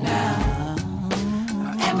heal now.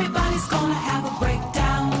 Everybody's gonna have a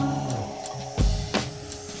breakdown.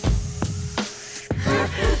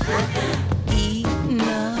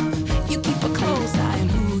 Enough. You keep a close eye on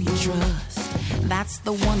who you trust. That's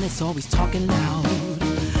the one that's always talking loud.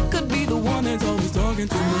 Could be the one that's always talking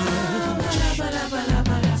too much.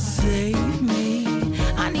 Save me.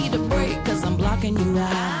 I need a break 'cause I'm blocking you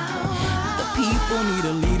out. The people need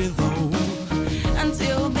a leader though.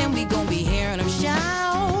 Until then we gon' be hearing them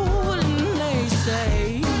shout. And they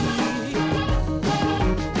say,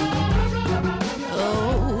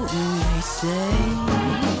 oh, they say,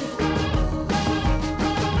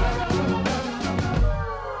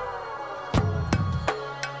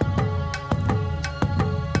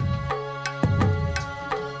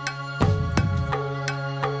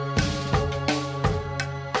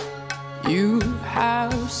 you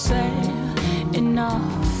have said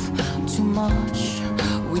enough, too much,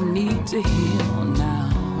 we need to heal now.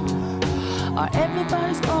 Or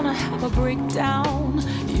everybody's gonna have a breakdown.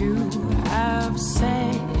 You have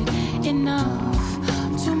said enough,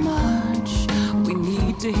 too much, we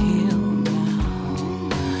need to heal now.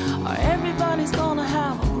 Or everybody's gonna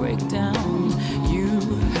have a breakdown. You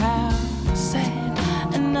have said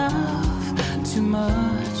enough, too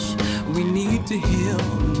much, we need to heal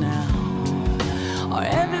now. Or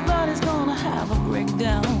everybody's gonna have a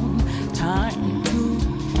breakdown. Time to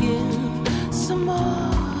give some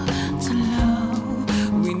more to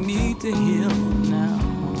love. We need to heal now.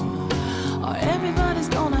 Or everybody's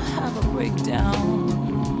gonna have a breakdown.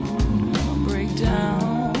 A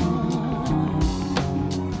breakdown.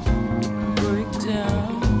 Breakdown.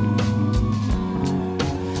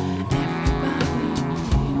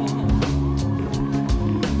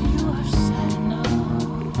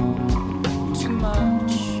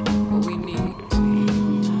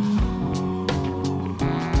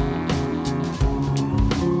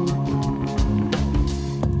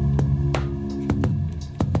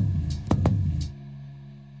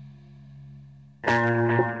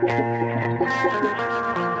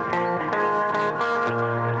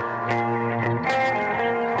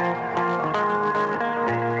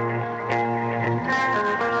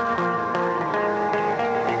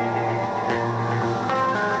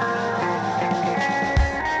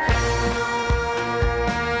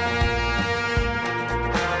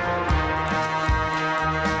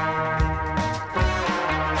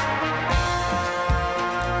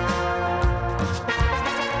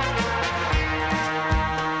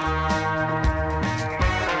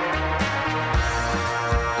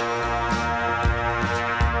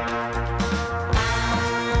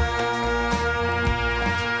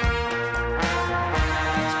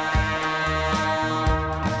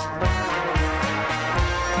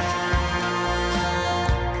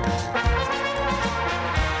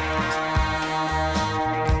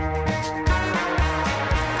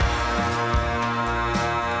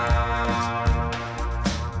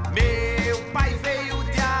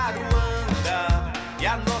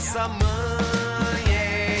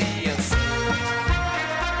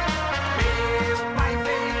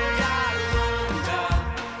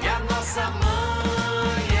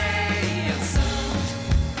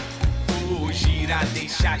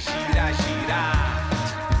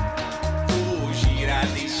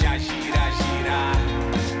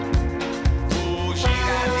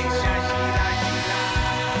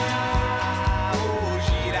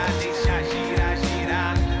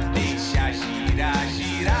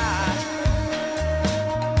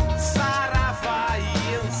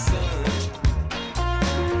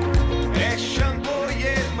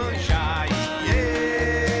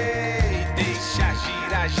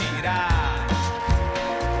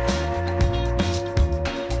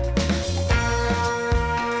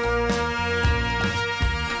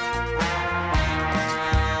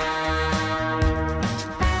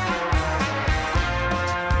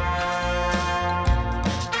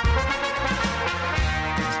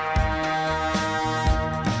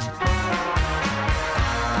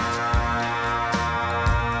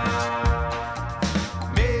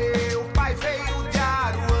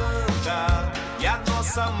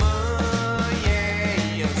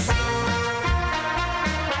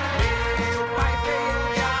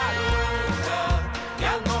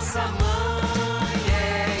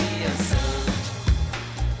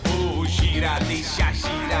 deixa,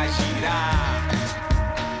 gira, girar.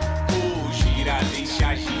 Oh, gira,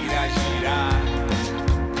 deixa, gira, girar.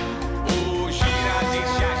 Oh, gira,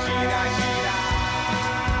 deixa, gira, girar.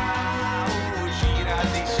 Oh, gira,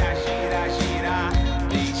 deixa, gira, girar.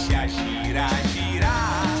 Deixa, gira,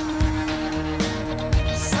 girar.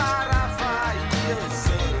 Saravá e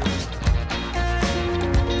Ançã.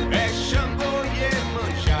 É Xangô e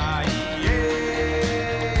Iemanjá.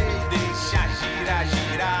 Deixa, gira,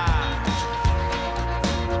 girar.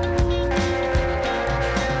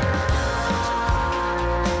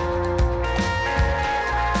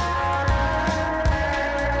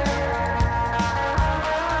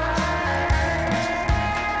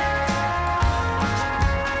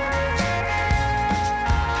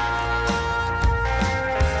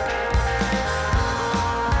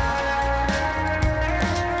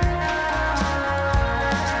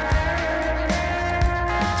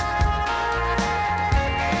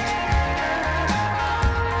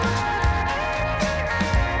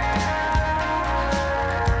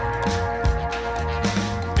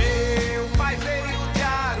 Meu pai veio de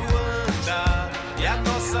Aruanda e a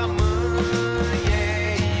nossa mãe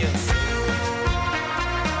é Iansã.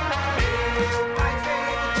 Meu pai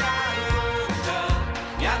veio de Aruanda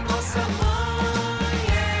e a nossa mãe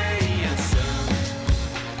é Iansã.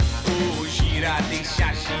 Oh, gira,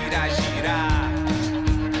 deixa, gira, girar.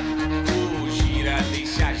 Oh, gira,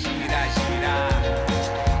 deixa, gira, girar.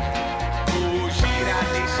 Oh, gira,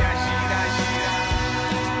 deixa, gira, girar.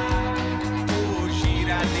 Oh,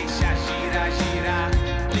 gira, deixa, gira, girar.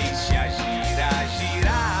 Deixa, gira,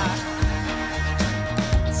 girar.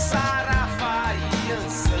 Saravá e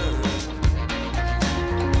Ançã.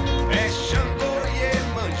 É Xangô e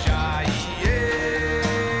Iemanjá.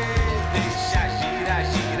 Deixa, gira,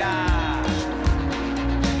 girar.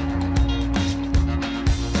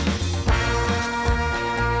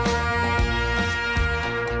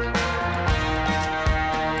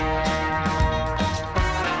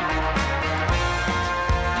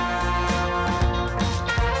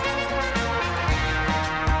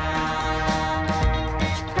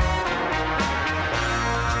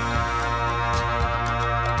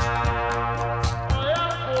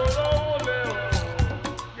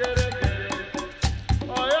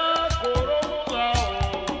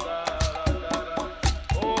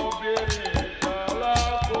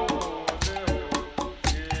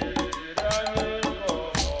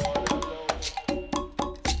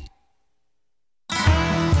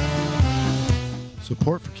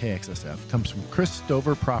 Support for KXSF comes from Chris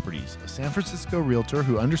Stover Properties, a San Francisco realtor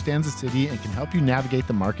who understands the city and can help you navigate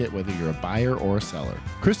the market whether you're a buyer or a seller.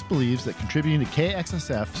 Chris believes that contributing to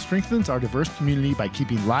KXSF strengthens our diverse community by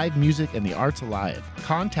keeping live music and the arts alive.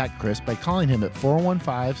 Contact Chris by calling him at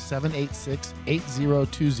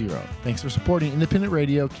 415-786-8020. Thanks for supporting independent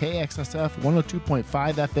radio KXSF 102.5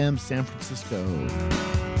 FM San Francisco.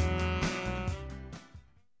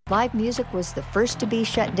 Live music was the first to be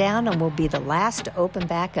shut down and will be the last to open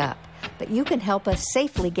back up. But you can help us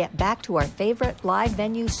safely get back to our favorite live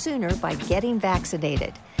venues sooner by getting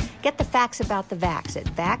vaccinated. Get the facts about the vax at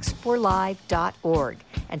vaxforlive.org.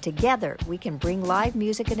 And together we can bring live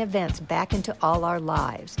music and events back into all our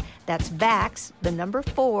lives. That's vax, the number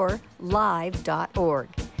 4, live.org.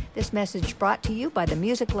 This message brought to you by the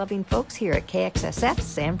music-loving folks here at KXSF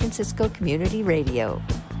San Francisco Community Radio.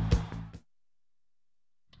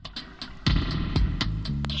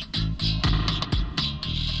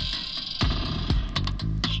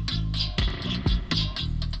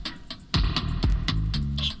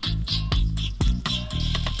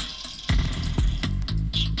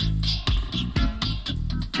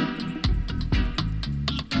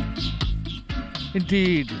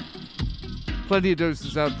 Indeed. Plenty of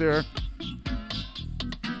doses out there.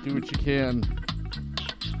 Do what you can.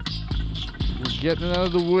 We're getting out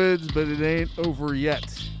of the woods, but it ain't over yet.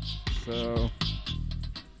 So,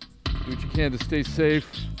 do what you can to stay safe.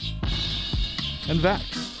 And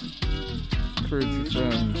vax. Encourage your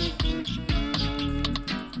friends.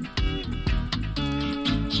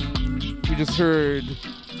 We just heard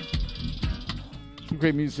some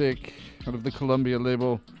great music out of the Colombia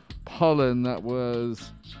label. Pollen, that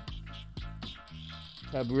was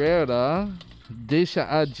Cabrera, Deixa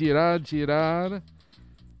a Girar Girar,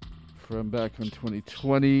 from back in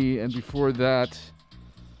 2020, and before that,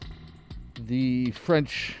 the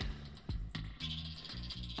French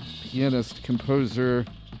pianist, composer,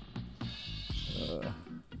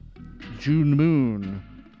 June Moon,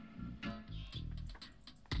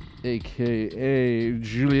 a.k.a.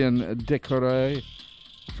 Julien Decoré,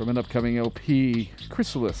 from an upcoming LP,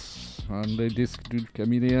 Chrysalis, on Les Disques du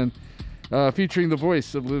Comédien, featuring the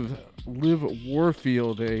voice of Liv Liv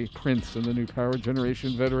Warfield, a Prince and the New Power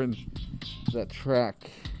Generation veteran. That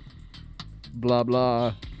track, Blah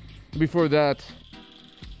Blah. Before that,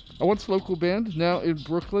 a once local band, now in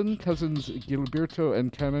Brooklyn, cousins Gilberto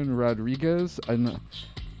and Carmen Rodriguez, and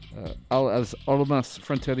Almas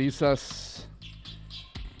Fronterizas.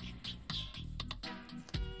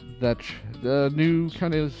 That new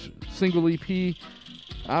kind of single EP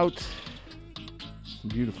out.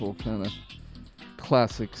 Beautiful kind of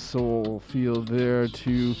classic soul feel there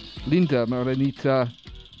to Linda Maranita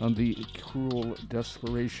on the Cruel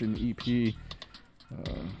Desperation EP.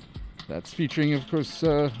 That's featuring, of course,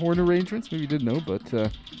 horn arrangements. Maybe you didn't know,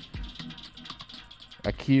 but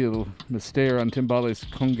Akil Mister on timbales,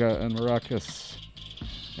 conga, and maracas.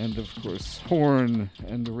 And, of course, horn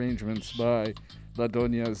and arrangements by La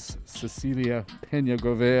Doña's Cecilia Peña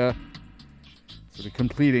Govea. Sort of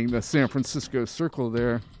completing the San Francisco circle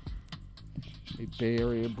there. A Bay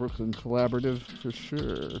Area Brooklyn collaborative for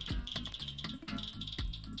sure.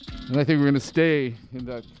 And I think we're going to stay in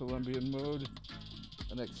that Colombian mode.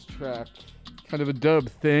 The next track, kind of a dub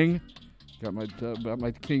thing. Got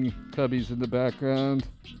my King Cubbies in the background.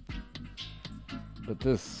 But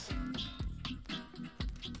this,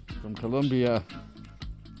 from Colombia,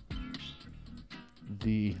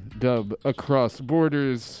 the dub Across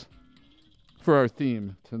Borders for our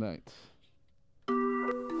theme tonight.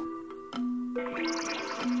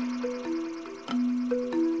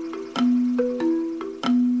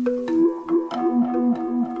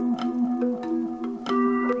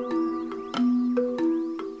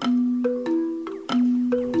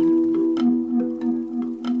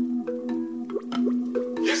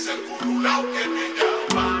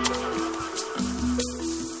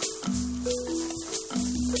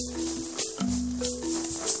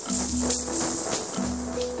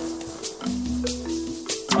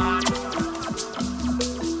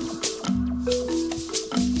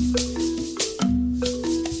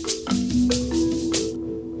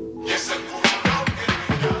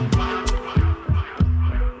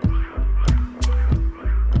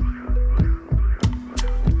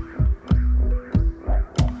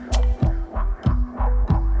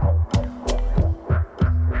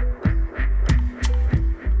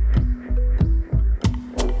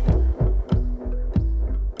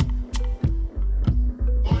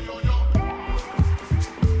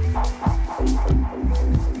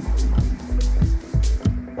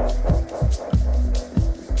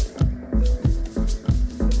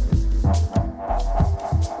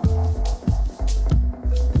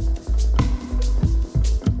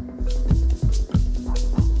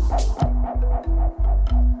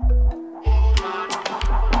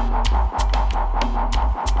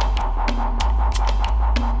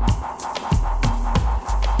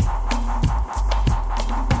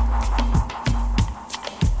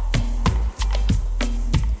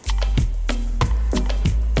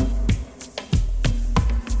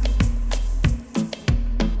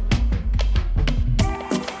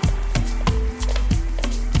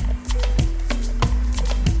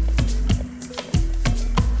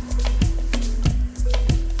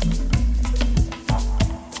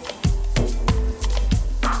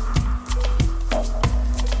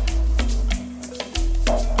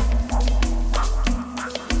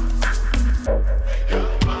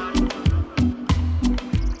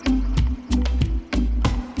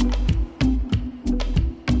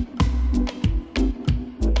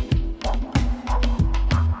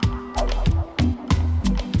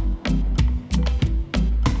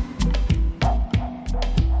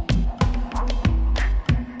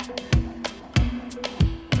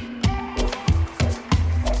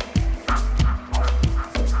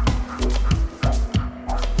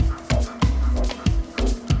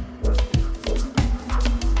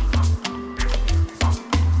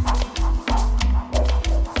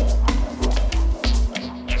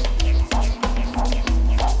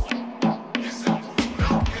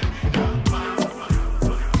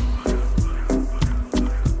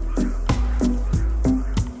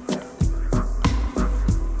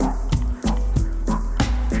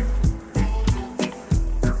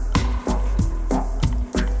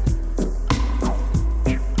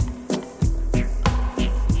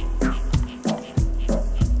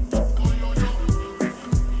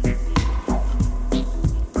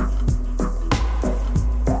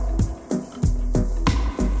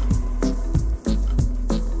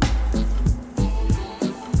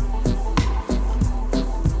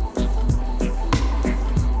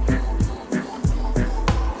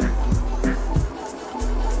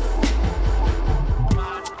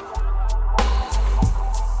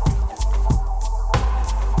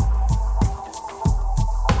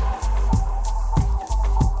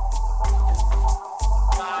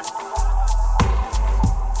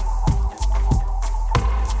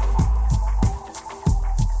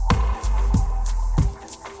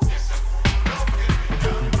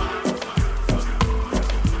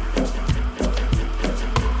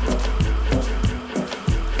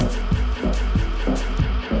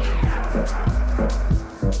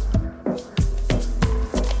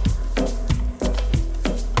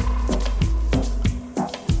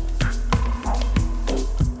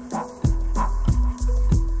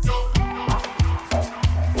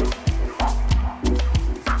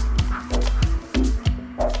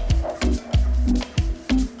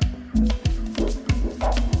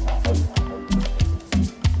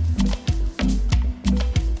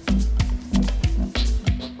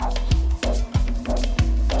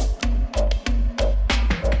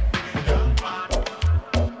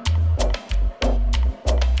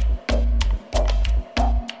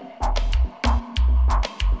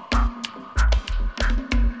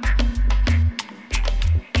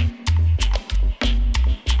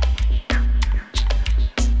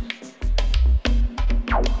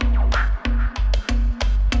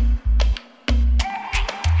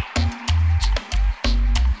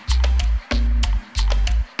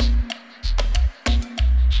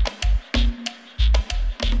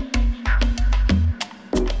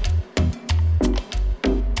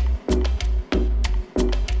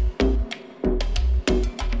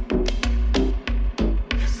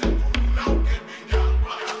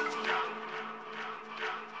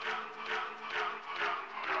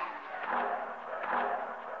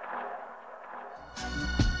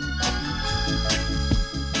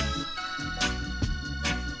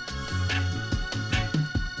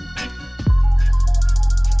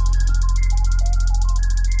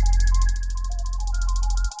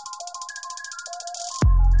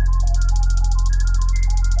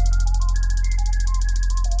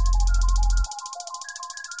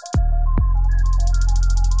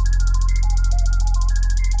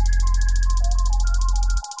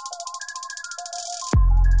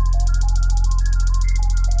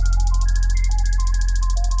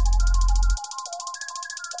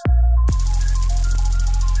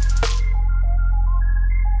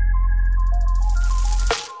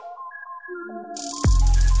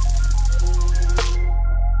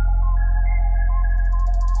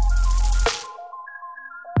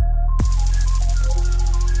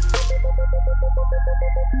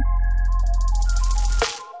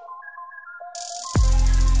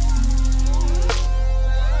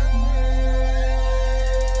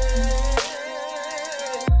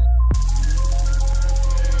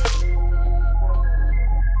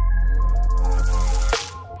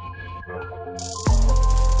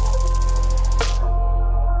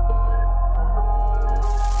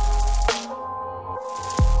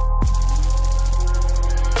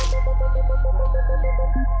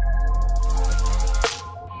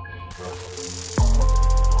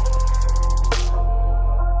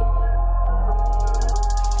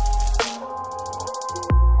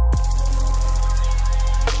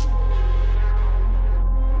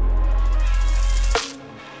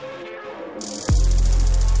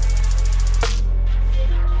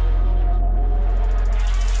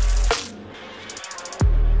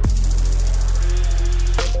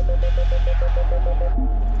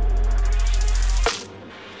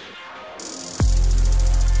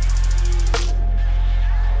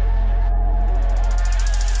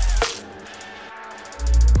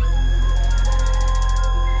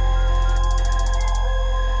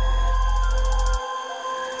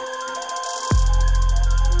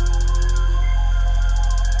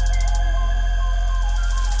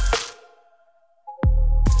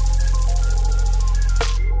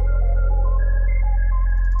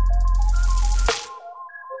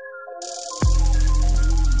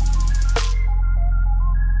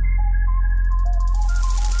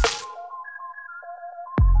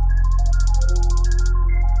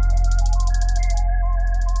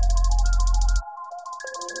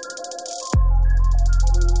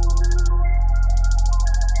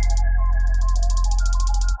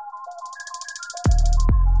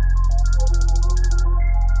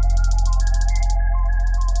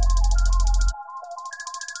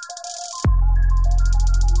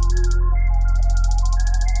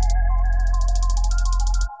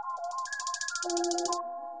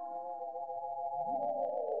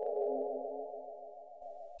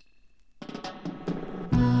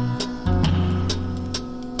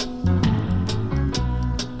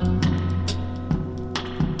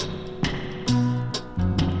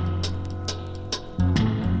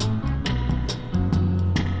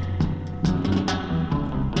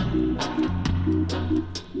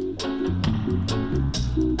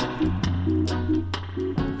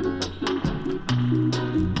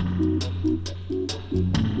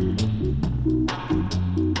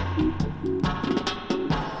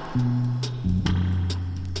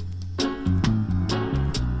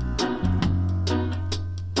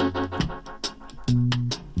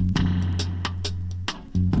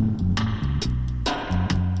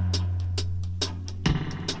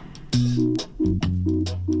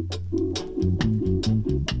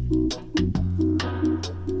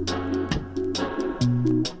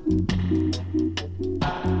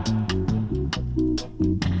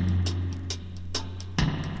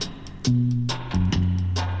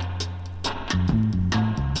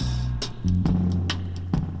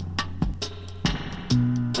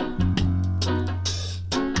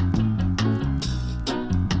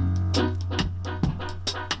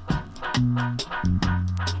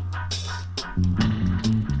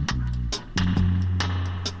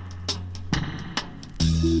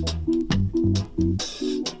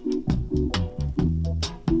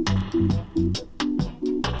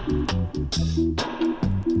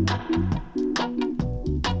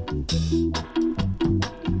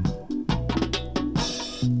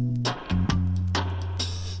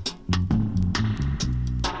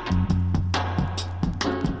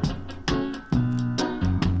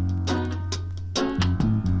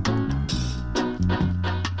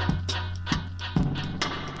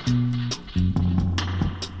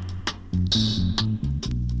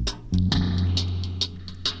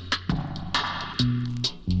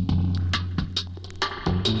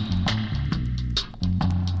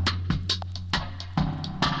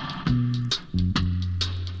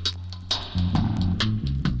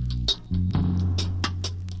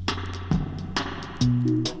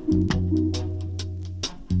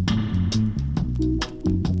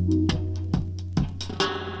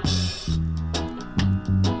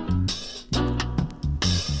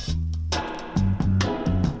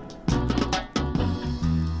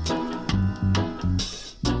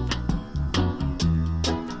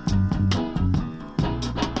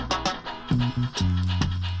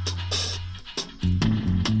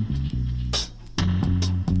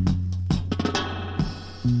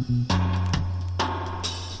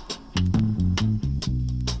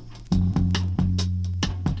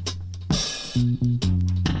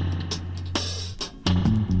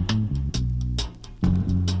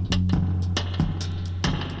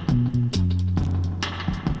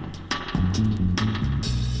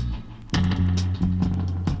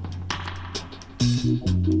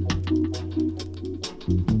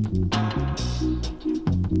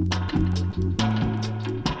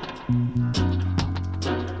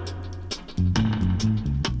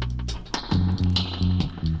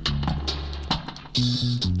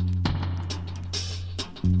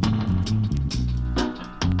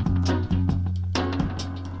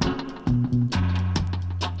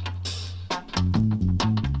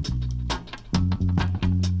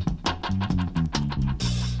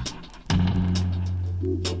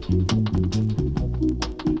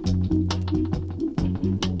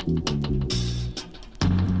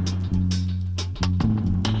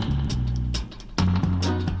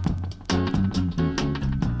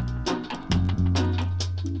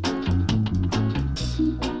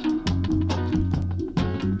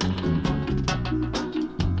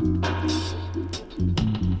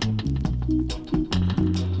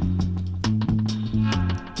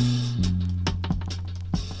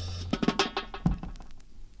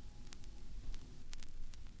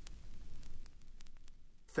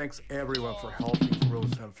 thanks everyone for helping grow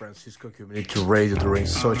San Francisco community radio during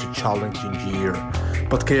such a challenging year.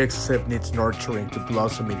 But KXSF needs nurturing to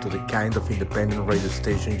blossom into the kind of independent radio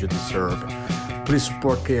station you deserve. Please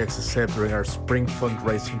support KXSF during our spring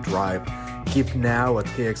fundraising drive. Give now at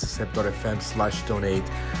kxsf.fm/donate.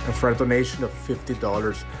 And for a donation of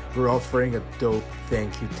 $50, we're offering a dope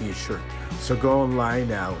thank you t-shirt. So go online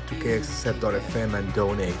now to kxsf.fm and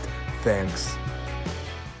donate. Thanks.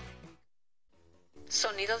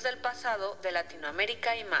 Sonidos del pasado de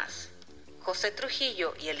Latinoamérica y más. José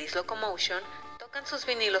Trujillo y el East Locomotion tocan sus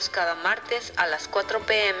vinilos cada martes a las 4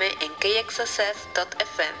 p.m. en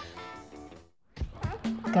kxsf.fm.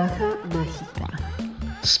 Caja Mágica.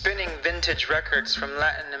 Spinning vintage records from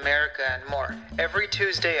Latin America and more every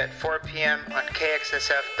Tuesday at 4 p.m. on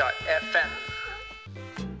kxsf.fm.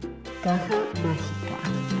 Caja Mágica.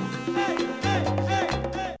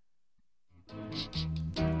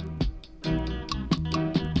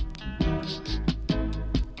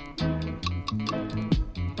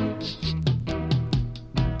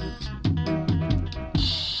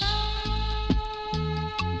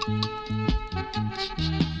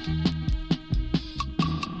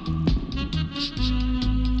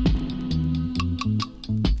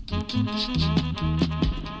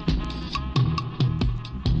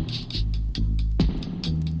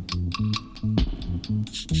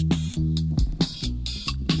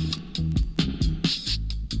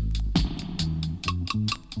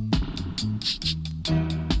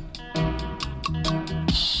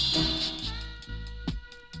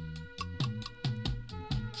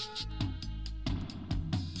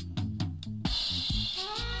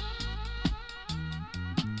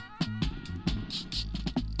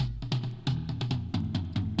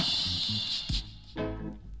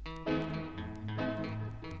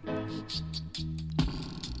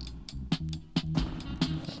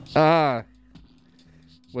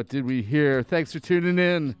 What did we hear? Thanks for tuning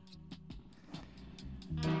in.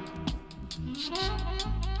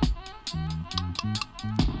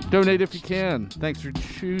 Donate if you can. Thanks for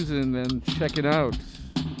choosing and checking out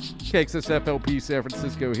KXSF LP San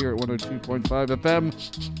Francisco here at 102.5 FM.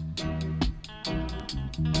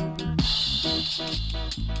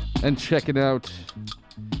 And checking out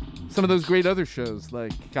some of those great other shows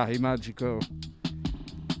like Caje Magico.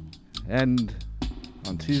 And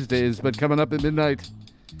on Tuesdays, but coming up at midnight,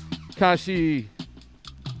 Kashi,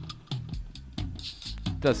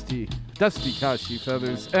 Dusty Kashi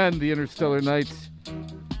Feathers, and the Interstellar Night,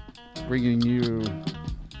 bringing you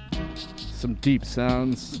some deep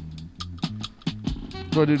sounds.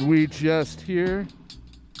 What did we just hear?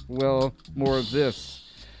 Well, more of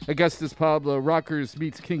this. Augustus Pablo, Rockers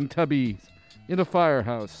meets King Tubby in a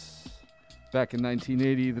Firehouse, back in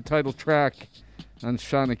 1980, the title track on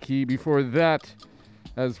Shanaki. Before that,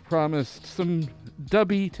 as promised, some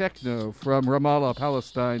dubby techno from Ramallah,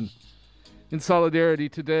 Palestine. In solidarity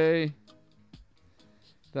today,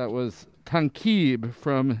 that was Tankib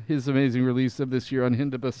from his amazing release of this year on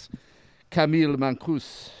Hindabus, Camille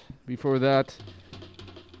Mancus. Before that,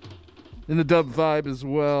 in the dub vibe as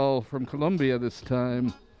well, from Colombia this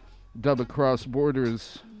time, Dub Across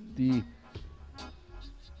Borders, the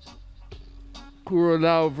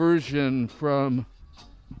Kurolao version from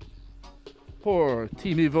Poor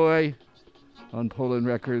Timi Voy on Poland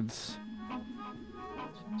Records.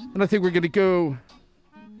 And I think we're going to go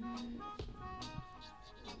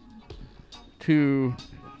to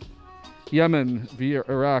Yemen via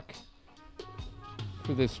Iraq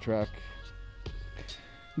for this track.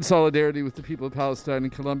 In solidarity with the people of Palestine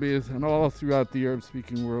and Colombia and all throughout the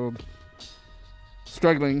Arab-speaking world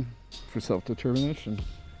struggling for self-determination.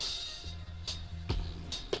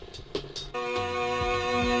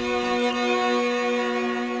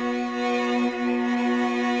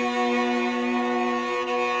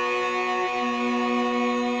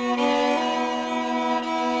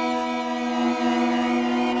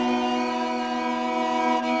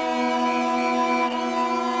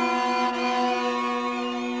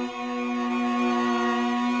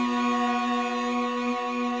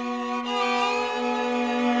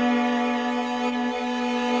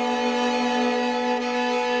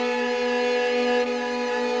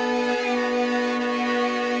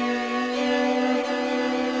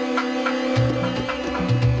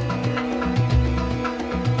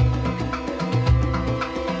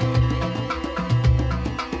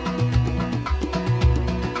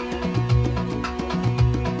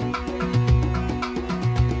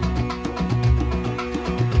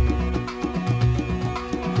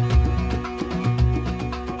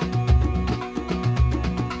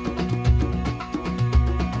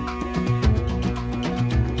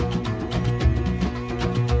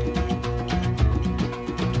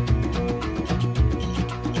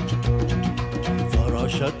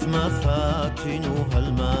 عاشت مفاتنها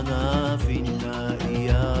المنافي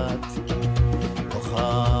النائيات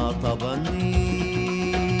وخاطبني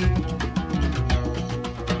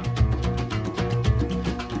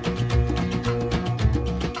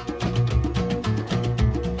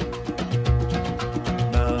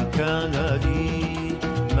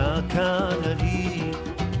ما كان لي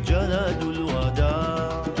جلد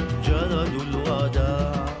الوداع جلد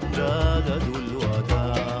الوداع جلد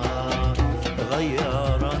الوداع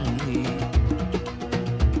غيرني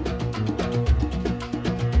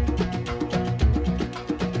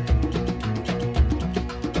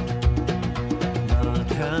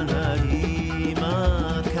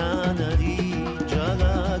ما كان لي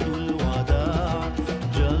جلد الوداع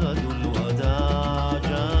جلد الوداع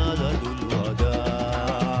جلد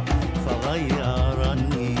الوداع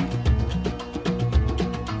فغيرني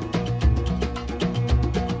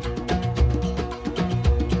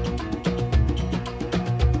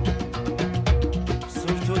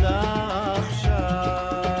صرت لا أخشى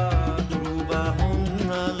دروبهن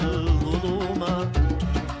الظلومة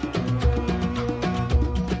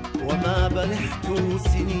وما برحت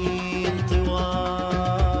سنين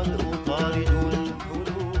طوال أطارد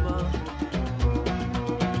الحلوم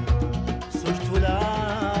صرت لا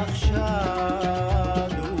أخشى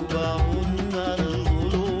دروبهن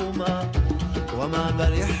الظلوم وما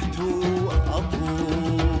برحت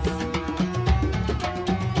أطوف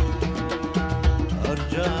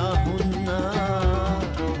أرجاهن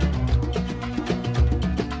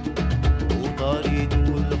أطارد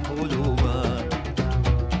الحلوم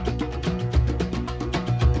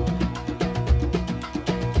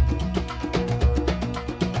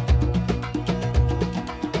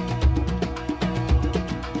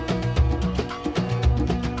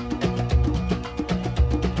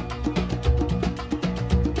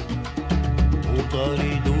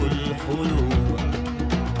أطارد الحلوم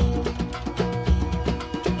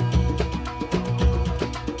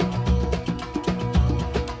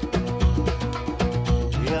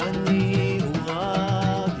لأني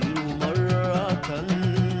أغادر مرة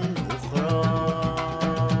أخرى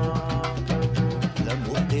لم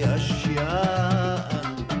أبق أشياء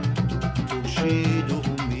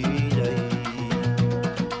ترشدهم إلي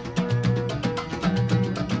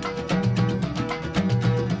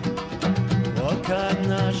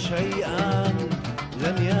وكان شيئا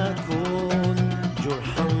لم يكن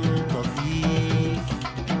جرحا طفيف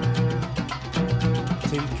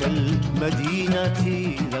تلك المدينة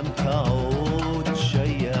لم تعد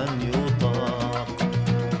شيئا يطاق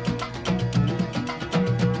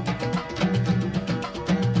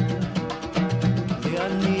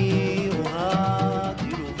لأني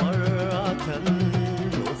أغادر مرة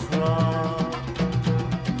أخرى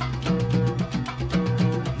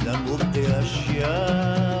لم أبق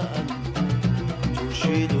أشياء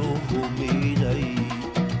ترشدهم إلي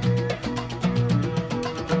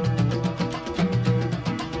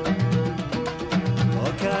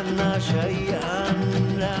وكان شيئا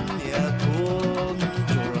لم يكن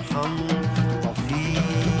جرحا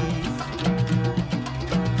طفيف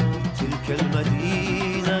تلك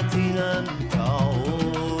المدينة لم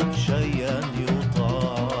تعد شيئا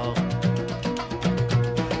يطاق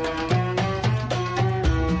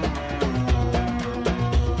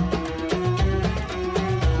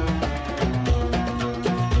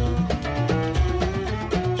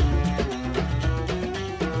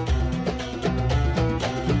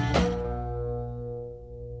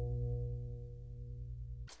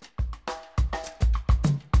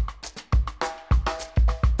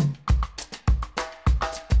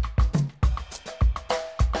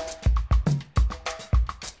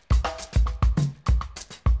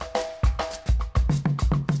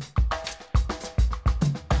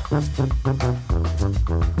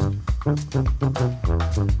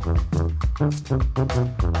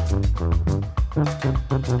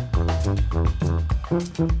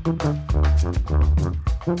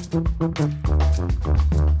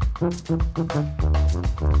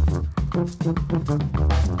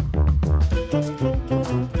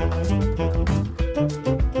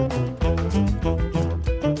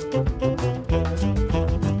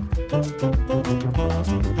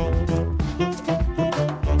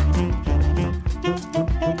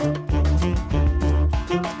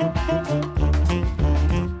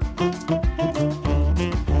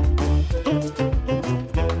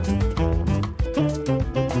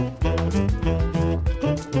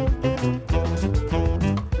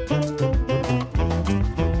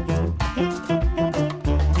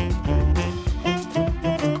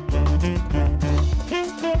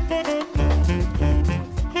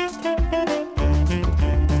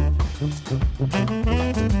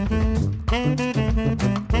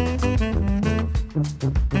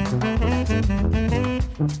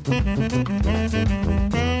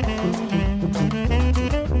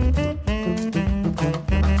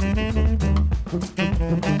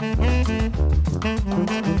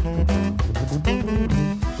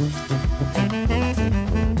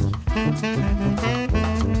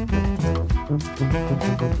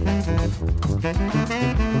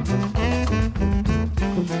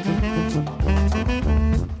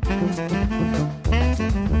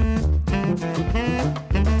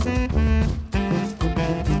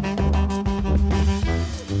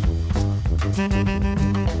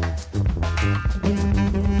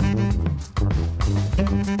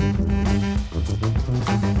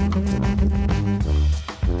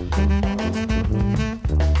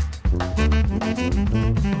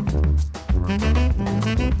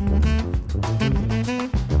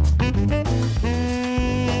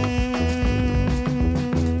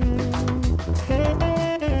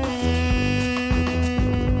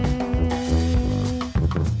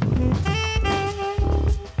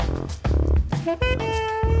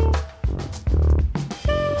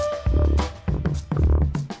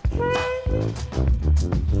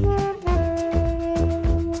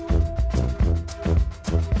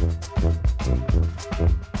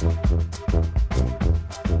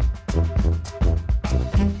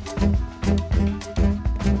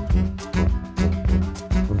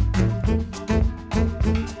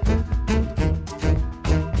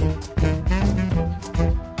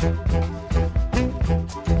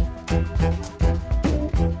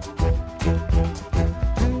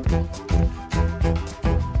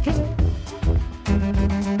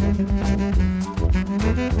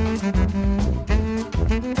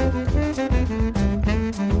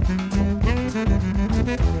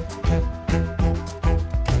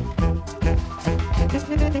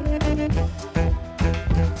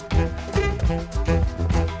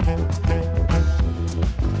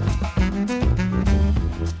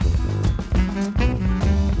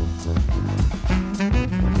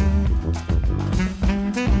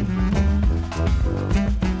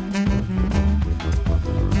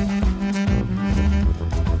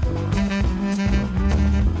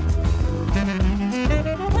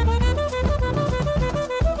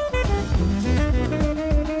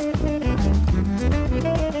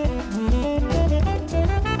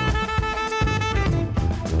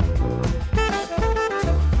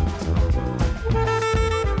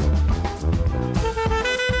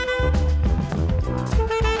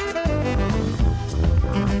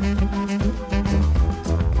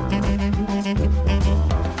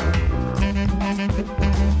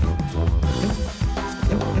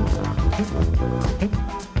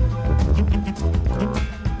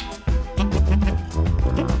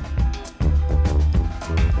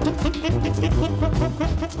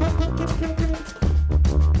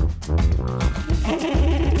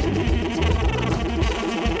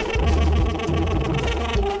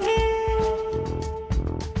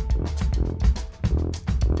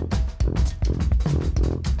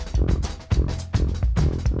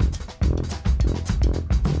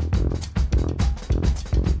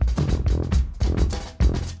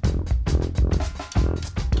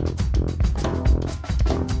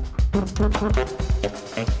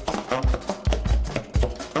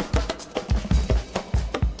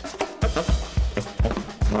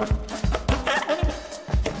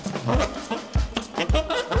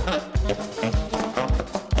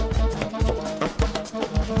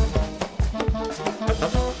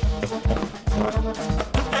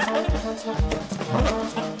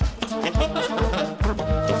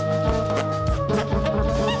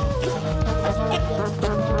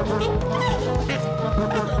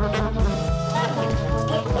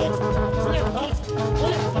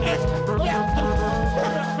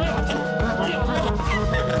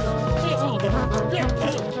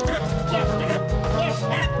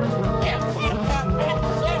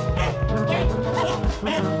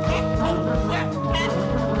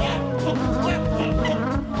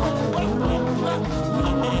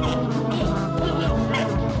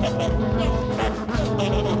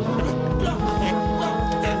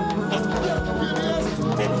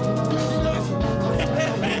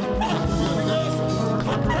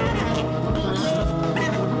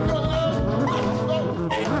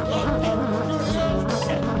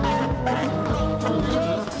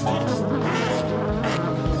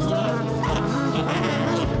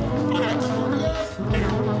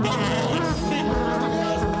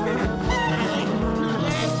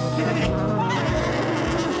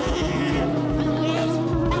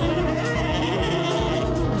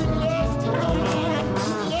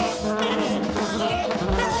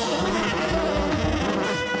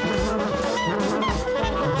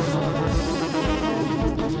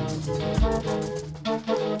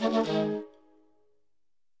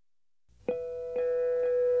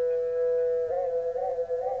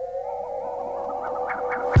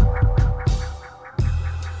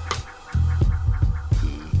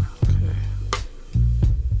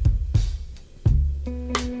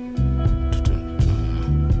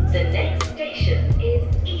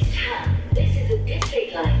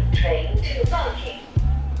line train to Barking.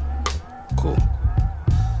 Cool.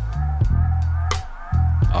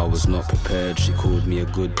 I was not prepared, she called me a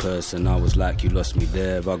good person. I was like, you lost me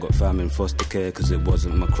there. I got fam in foster care cause it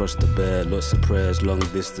wasn't my cross to bear. Lots of prayers, long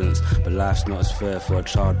distance, but life's not as fair for a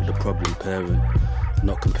child with a problem parent.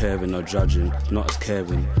 Not comparing or judging, not as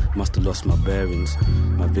caring. Must have lost my bearings.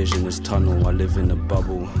 My vision is tunnel, I live in a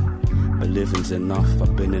bubble. But living's enough,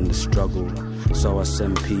 I've been in the struggle. So I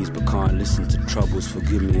send peace but can't listen to troubles.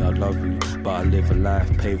 Forgive me, I love you, but I live a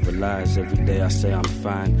life paved with lies. Every day I say I'm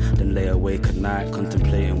fine, then lay awake at night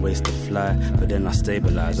contemplating ways to fly. But then I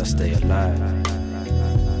stabilize, I stay alive.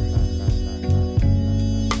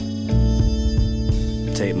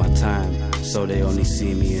 Take my time, so they only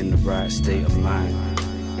see me in the right state of mind.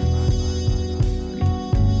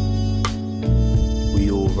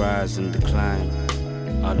 We all rise and decline.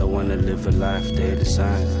 I don't wanna live a life they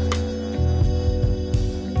design.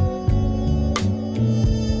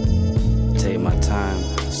 Take my time,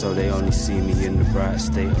 so they only see me in the right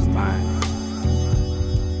state of mind.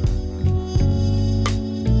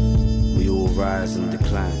 We all rise and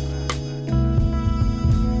decline.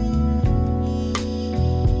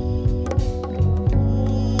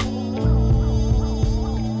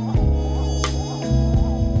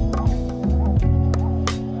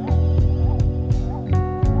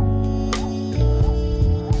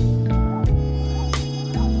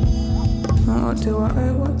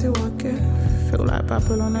 What do I get? Feel like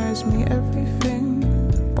Babylon owes me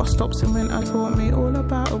everything. Bus stops in winter taught me all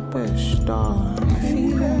about a wish. Dark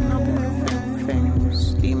feeling, I've been feeling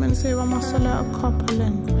things. Demons here, I must have let a couple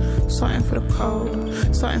in. Something for the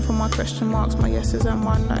cold, something for my question marks, my yeses and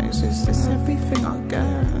my no's. Is this everything I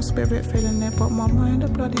get? Spirit feeling it, but my mind a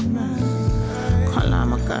bloody mess. Can't lie,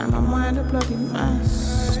 my guy, my mind a bloody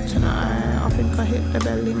mess. Tonight, I think I hit the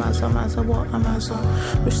belly, mazza, what a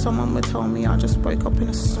mazza. Wish someone would tell me I just woke up in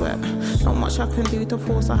a sweat. Not much I can do to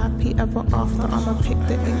force a happy ever after. I'ma pick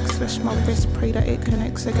the ink, slash my wrist, pray that it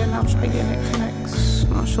connects again. I'm praying it connects.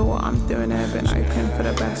 Not sure what I'm doing here, been open for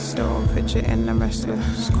the best. Still fidgeting and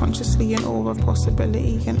restless, consciously in awe of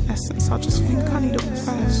possibility and essence. I just think I need a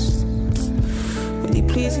rest. Really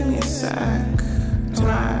pleasing me a sec.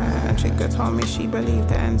 Tonight, a trigger told me she believed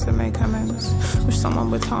the end to make amends. Wish someone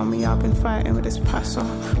would tell me I've been fighting with this passer.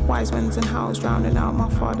 Wise winds and howls drowning out my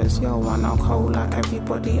father's. Yo, I know cold like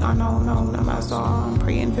everybody I know, them as I'm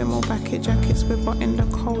praying Vimal bucket jackets with what in the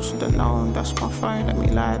cold. Should've known, dash my phone, let me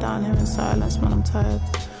lie down here in silence, man, I'm tired.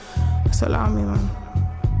 Just allow me, man.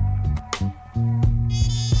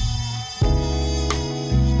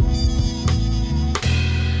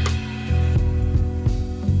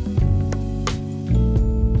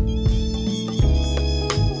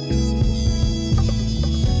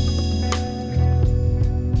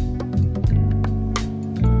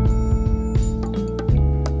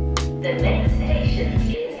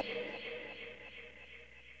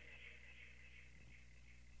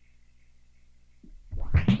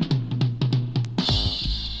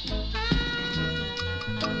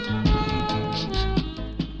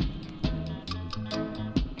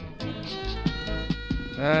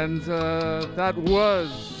 And that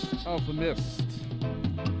was Alpha Mist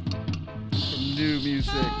from New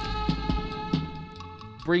Music.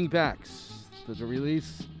 Bring Backs, the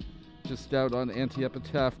release just out on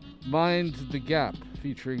Anti-Epitaph. Mind the Gap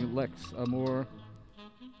featuring Lex Amor.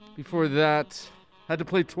 Before that, had to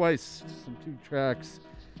play twice, some 2 tracks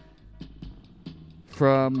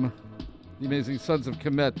from the amazing Sons of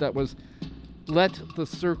Kemet. That was Let the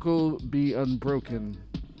Circle Be Unbroken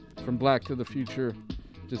from Black to the Future.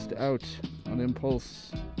 Just out on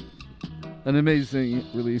Impulse. An amazing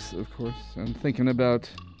release, of course. I'm thinking about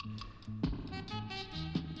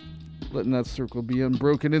letting that circle be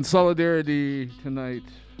unbroken in solidarity tonight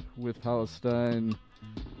with Palestine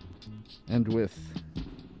and with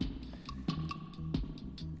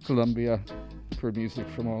Colombia for music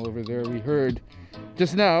from all over there. We heard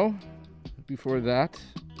just now, before that,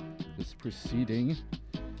 this preceding,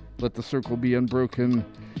 Let the Circle Be Unbroken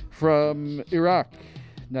from Iraq.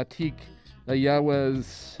 Natik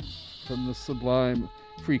Ayawaz from the sublime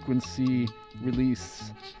Frequency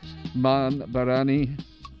release Man Barani,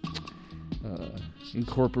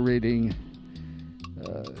 incorporating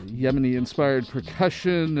Yemeni-inspired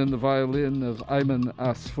percussion and the violin of Ayman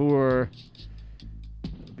Asfour.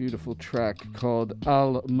 A beautiful track called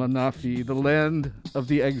Al-Manafi, the Land of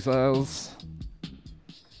the Exiles.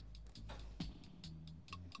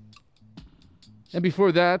 And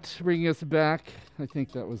before that, bringing us back, I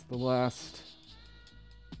think that was the last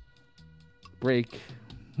break.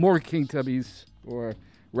 More King Tubbies or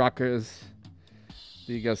Rockers,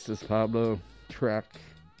 the Augustus Pablo track.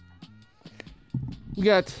 We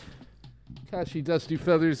got Kashi Dusty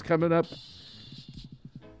Feathers coming up.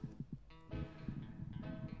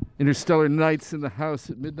 Interstellar Nights in the House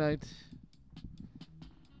at midnight.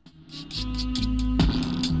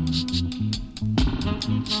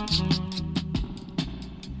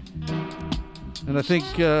 And I think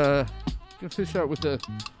gonna fish out with an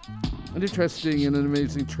interesting and an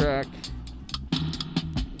amazing track.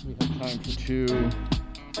 We have time for two.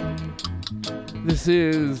 This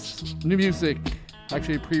is new music,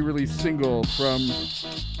 actually a pre-release single from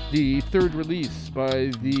the third release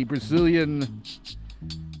by the Brazilian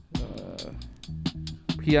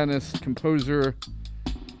pianist, composer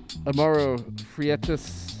Amaro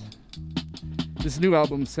Freitas. This new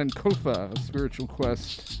album, Sankofa, A Spiritual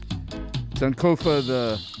Quest. Sankofa,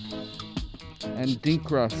 the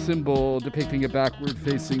Andinkra symbol depicting a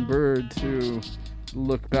backward-facing bird to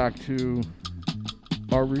look back to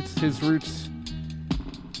our roots, his roots.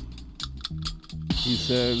 He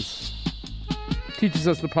says, teaches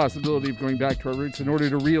us the possibility of going back to our roots in order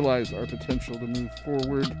to realize our potential to move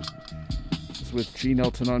forward. This is with Gene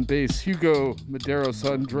Elton on bass, Hugo Medeiros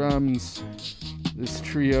on drums. This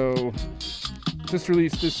trio just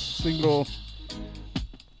released this single,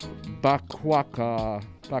 Bakwakwa,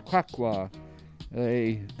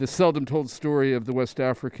 the seldom told story of the West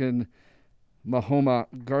African Mahoma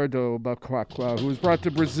Gardo Bakwakwa, who was brought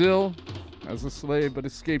to Brazil as a slave but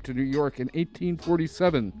escaped to New York in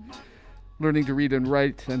 1847, learning to read and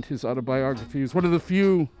write, and his autobiography is one of the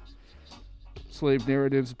few slave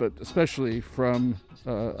narratives, but especially from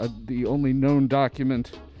the only known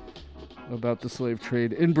document about the slave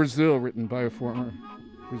trade in Brazil, written by a former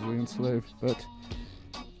Brazilian slave. But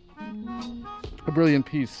a brilliant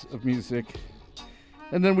piece of music.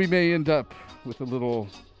 And then we may end up with a little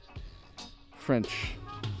French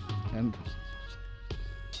and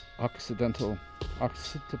Occitan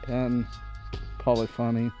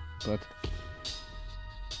polyphony, but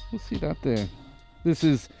we'll see that there. This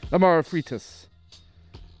is Amaro Freitas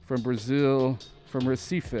from Brazil, from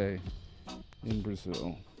Recife in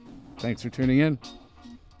Brazil. Thanks for tuning in.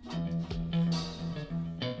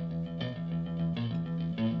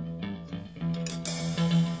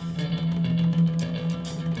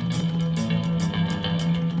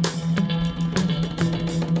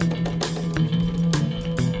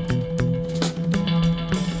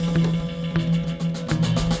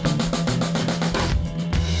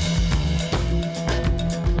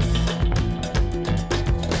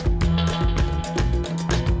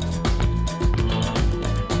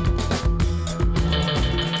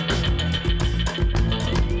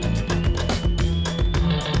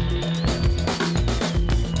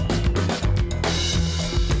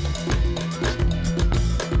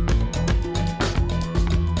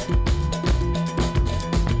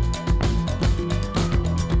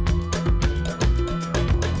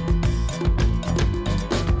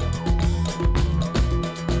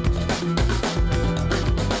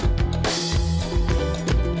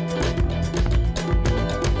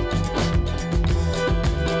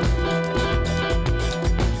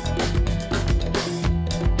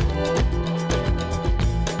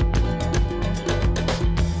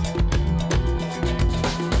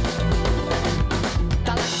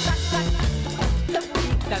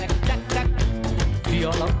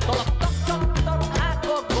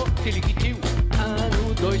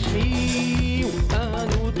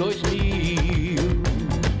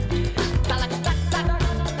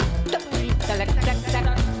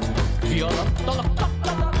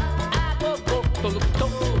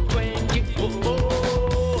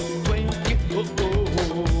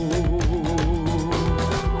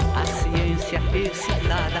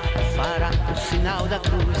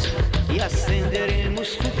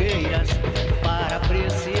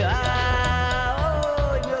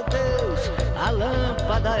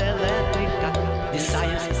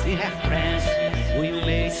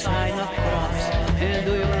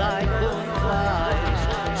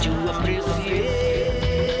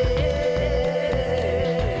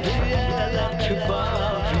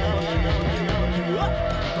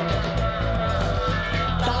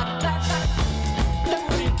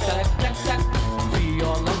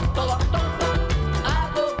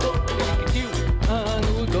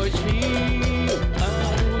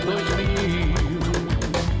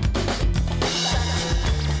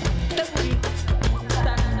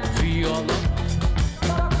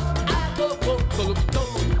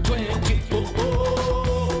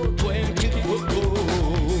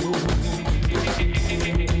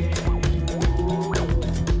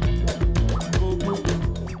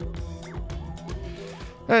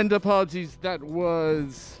 And apologies, that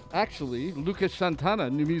was actually Lucas Santana,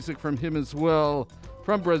 new music from him as well.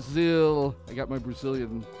 from Brazil. I got my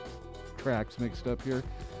Brazilian tracks mixed up here.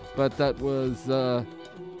 But that was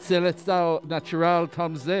Seleção Natural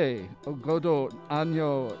Tamzé, Ogodo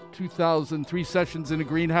Año 2000, 3 sessions in a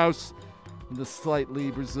greenhouse in the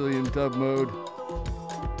slightly Brazilian dub mode. I'm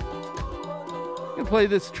going to play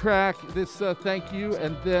this track, this thank you,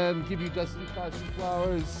 and then give you Dusty Kashi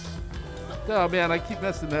Flowers. Oh man, I keep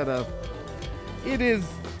messing that up. It is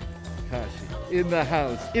Kashi in the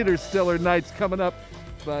house. Interstellar Nights coming up.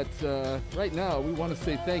 But right now, we want to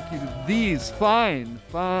say thank you to these fine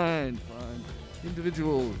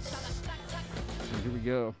individuals. And here we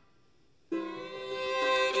go.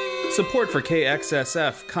 Support for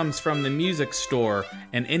KXSF comes from the Music Store,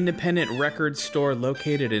 an independent record store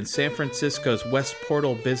located in San Francisco's West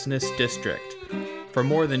Portal Business District. For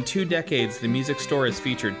more than 2 decades, the Music Store has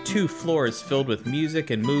featured 2 floors filled with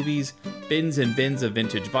music and movies, bins and bins of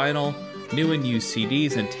vintage vinyl, new and used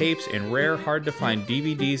CDs and tapes, and rare, hard-to-find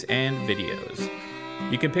DVDs and videos.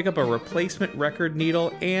 You can pick up a replacement record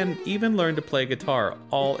needle and even learn to play guitar,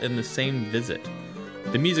 all in the same visit.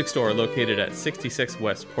 The Music Store, located at 66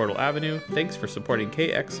 West Portal Avenue. Thanks for supporting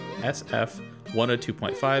KXSF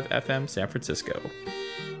 102.5 FM San Francisco.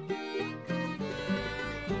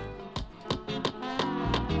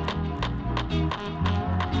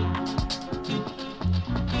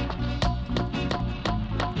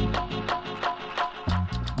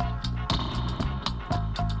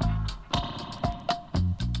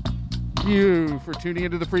 You for tuning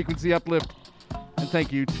into the Frequency Uplift, and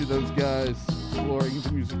thank you to those guys exploring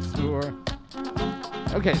the Music Store.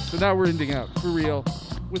 Okay, so now we're ending out for real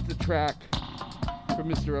with the track from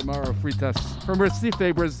Mr. Amaro Freitas from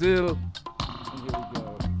Recife, Brazil. And here we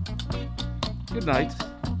go. Good night.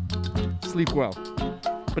 Sleep well,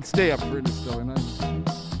 but stay up for Interstellar Nights.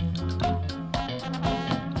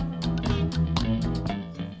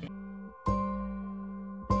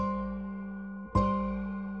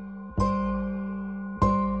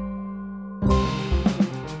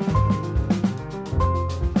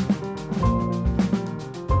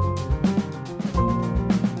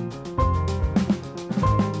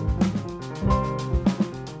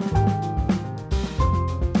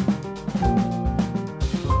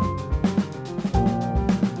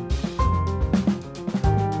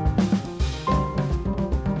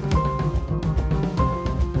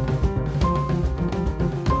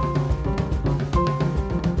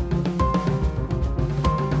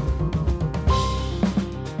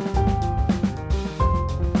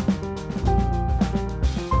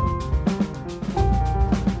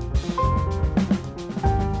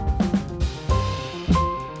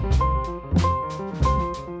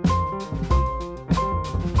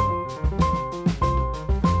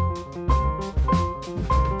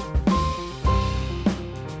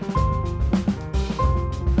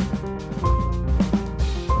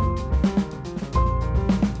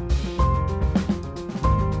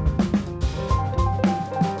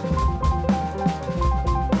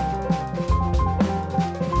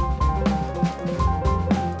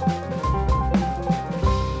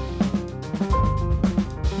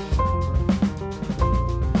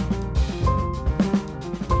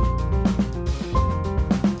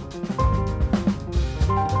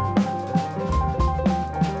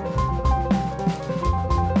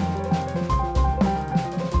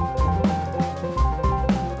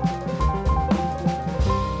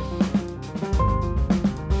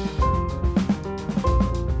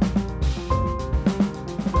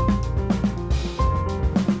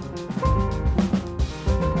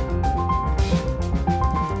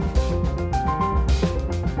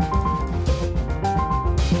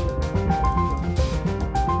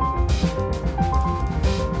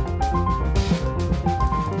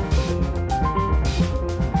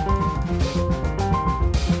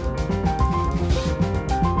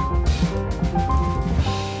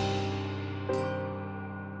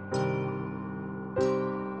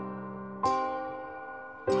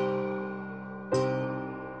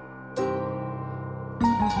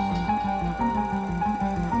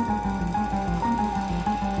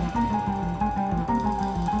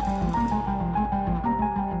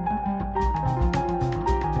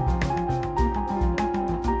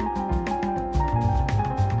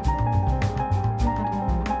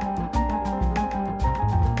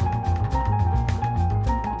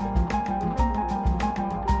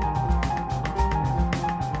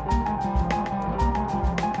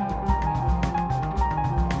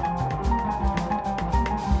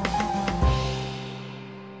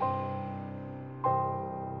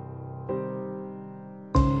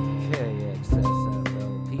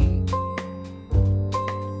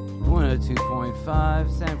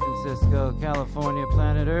 San Francisco, California,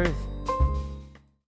 planet Earth.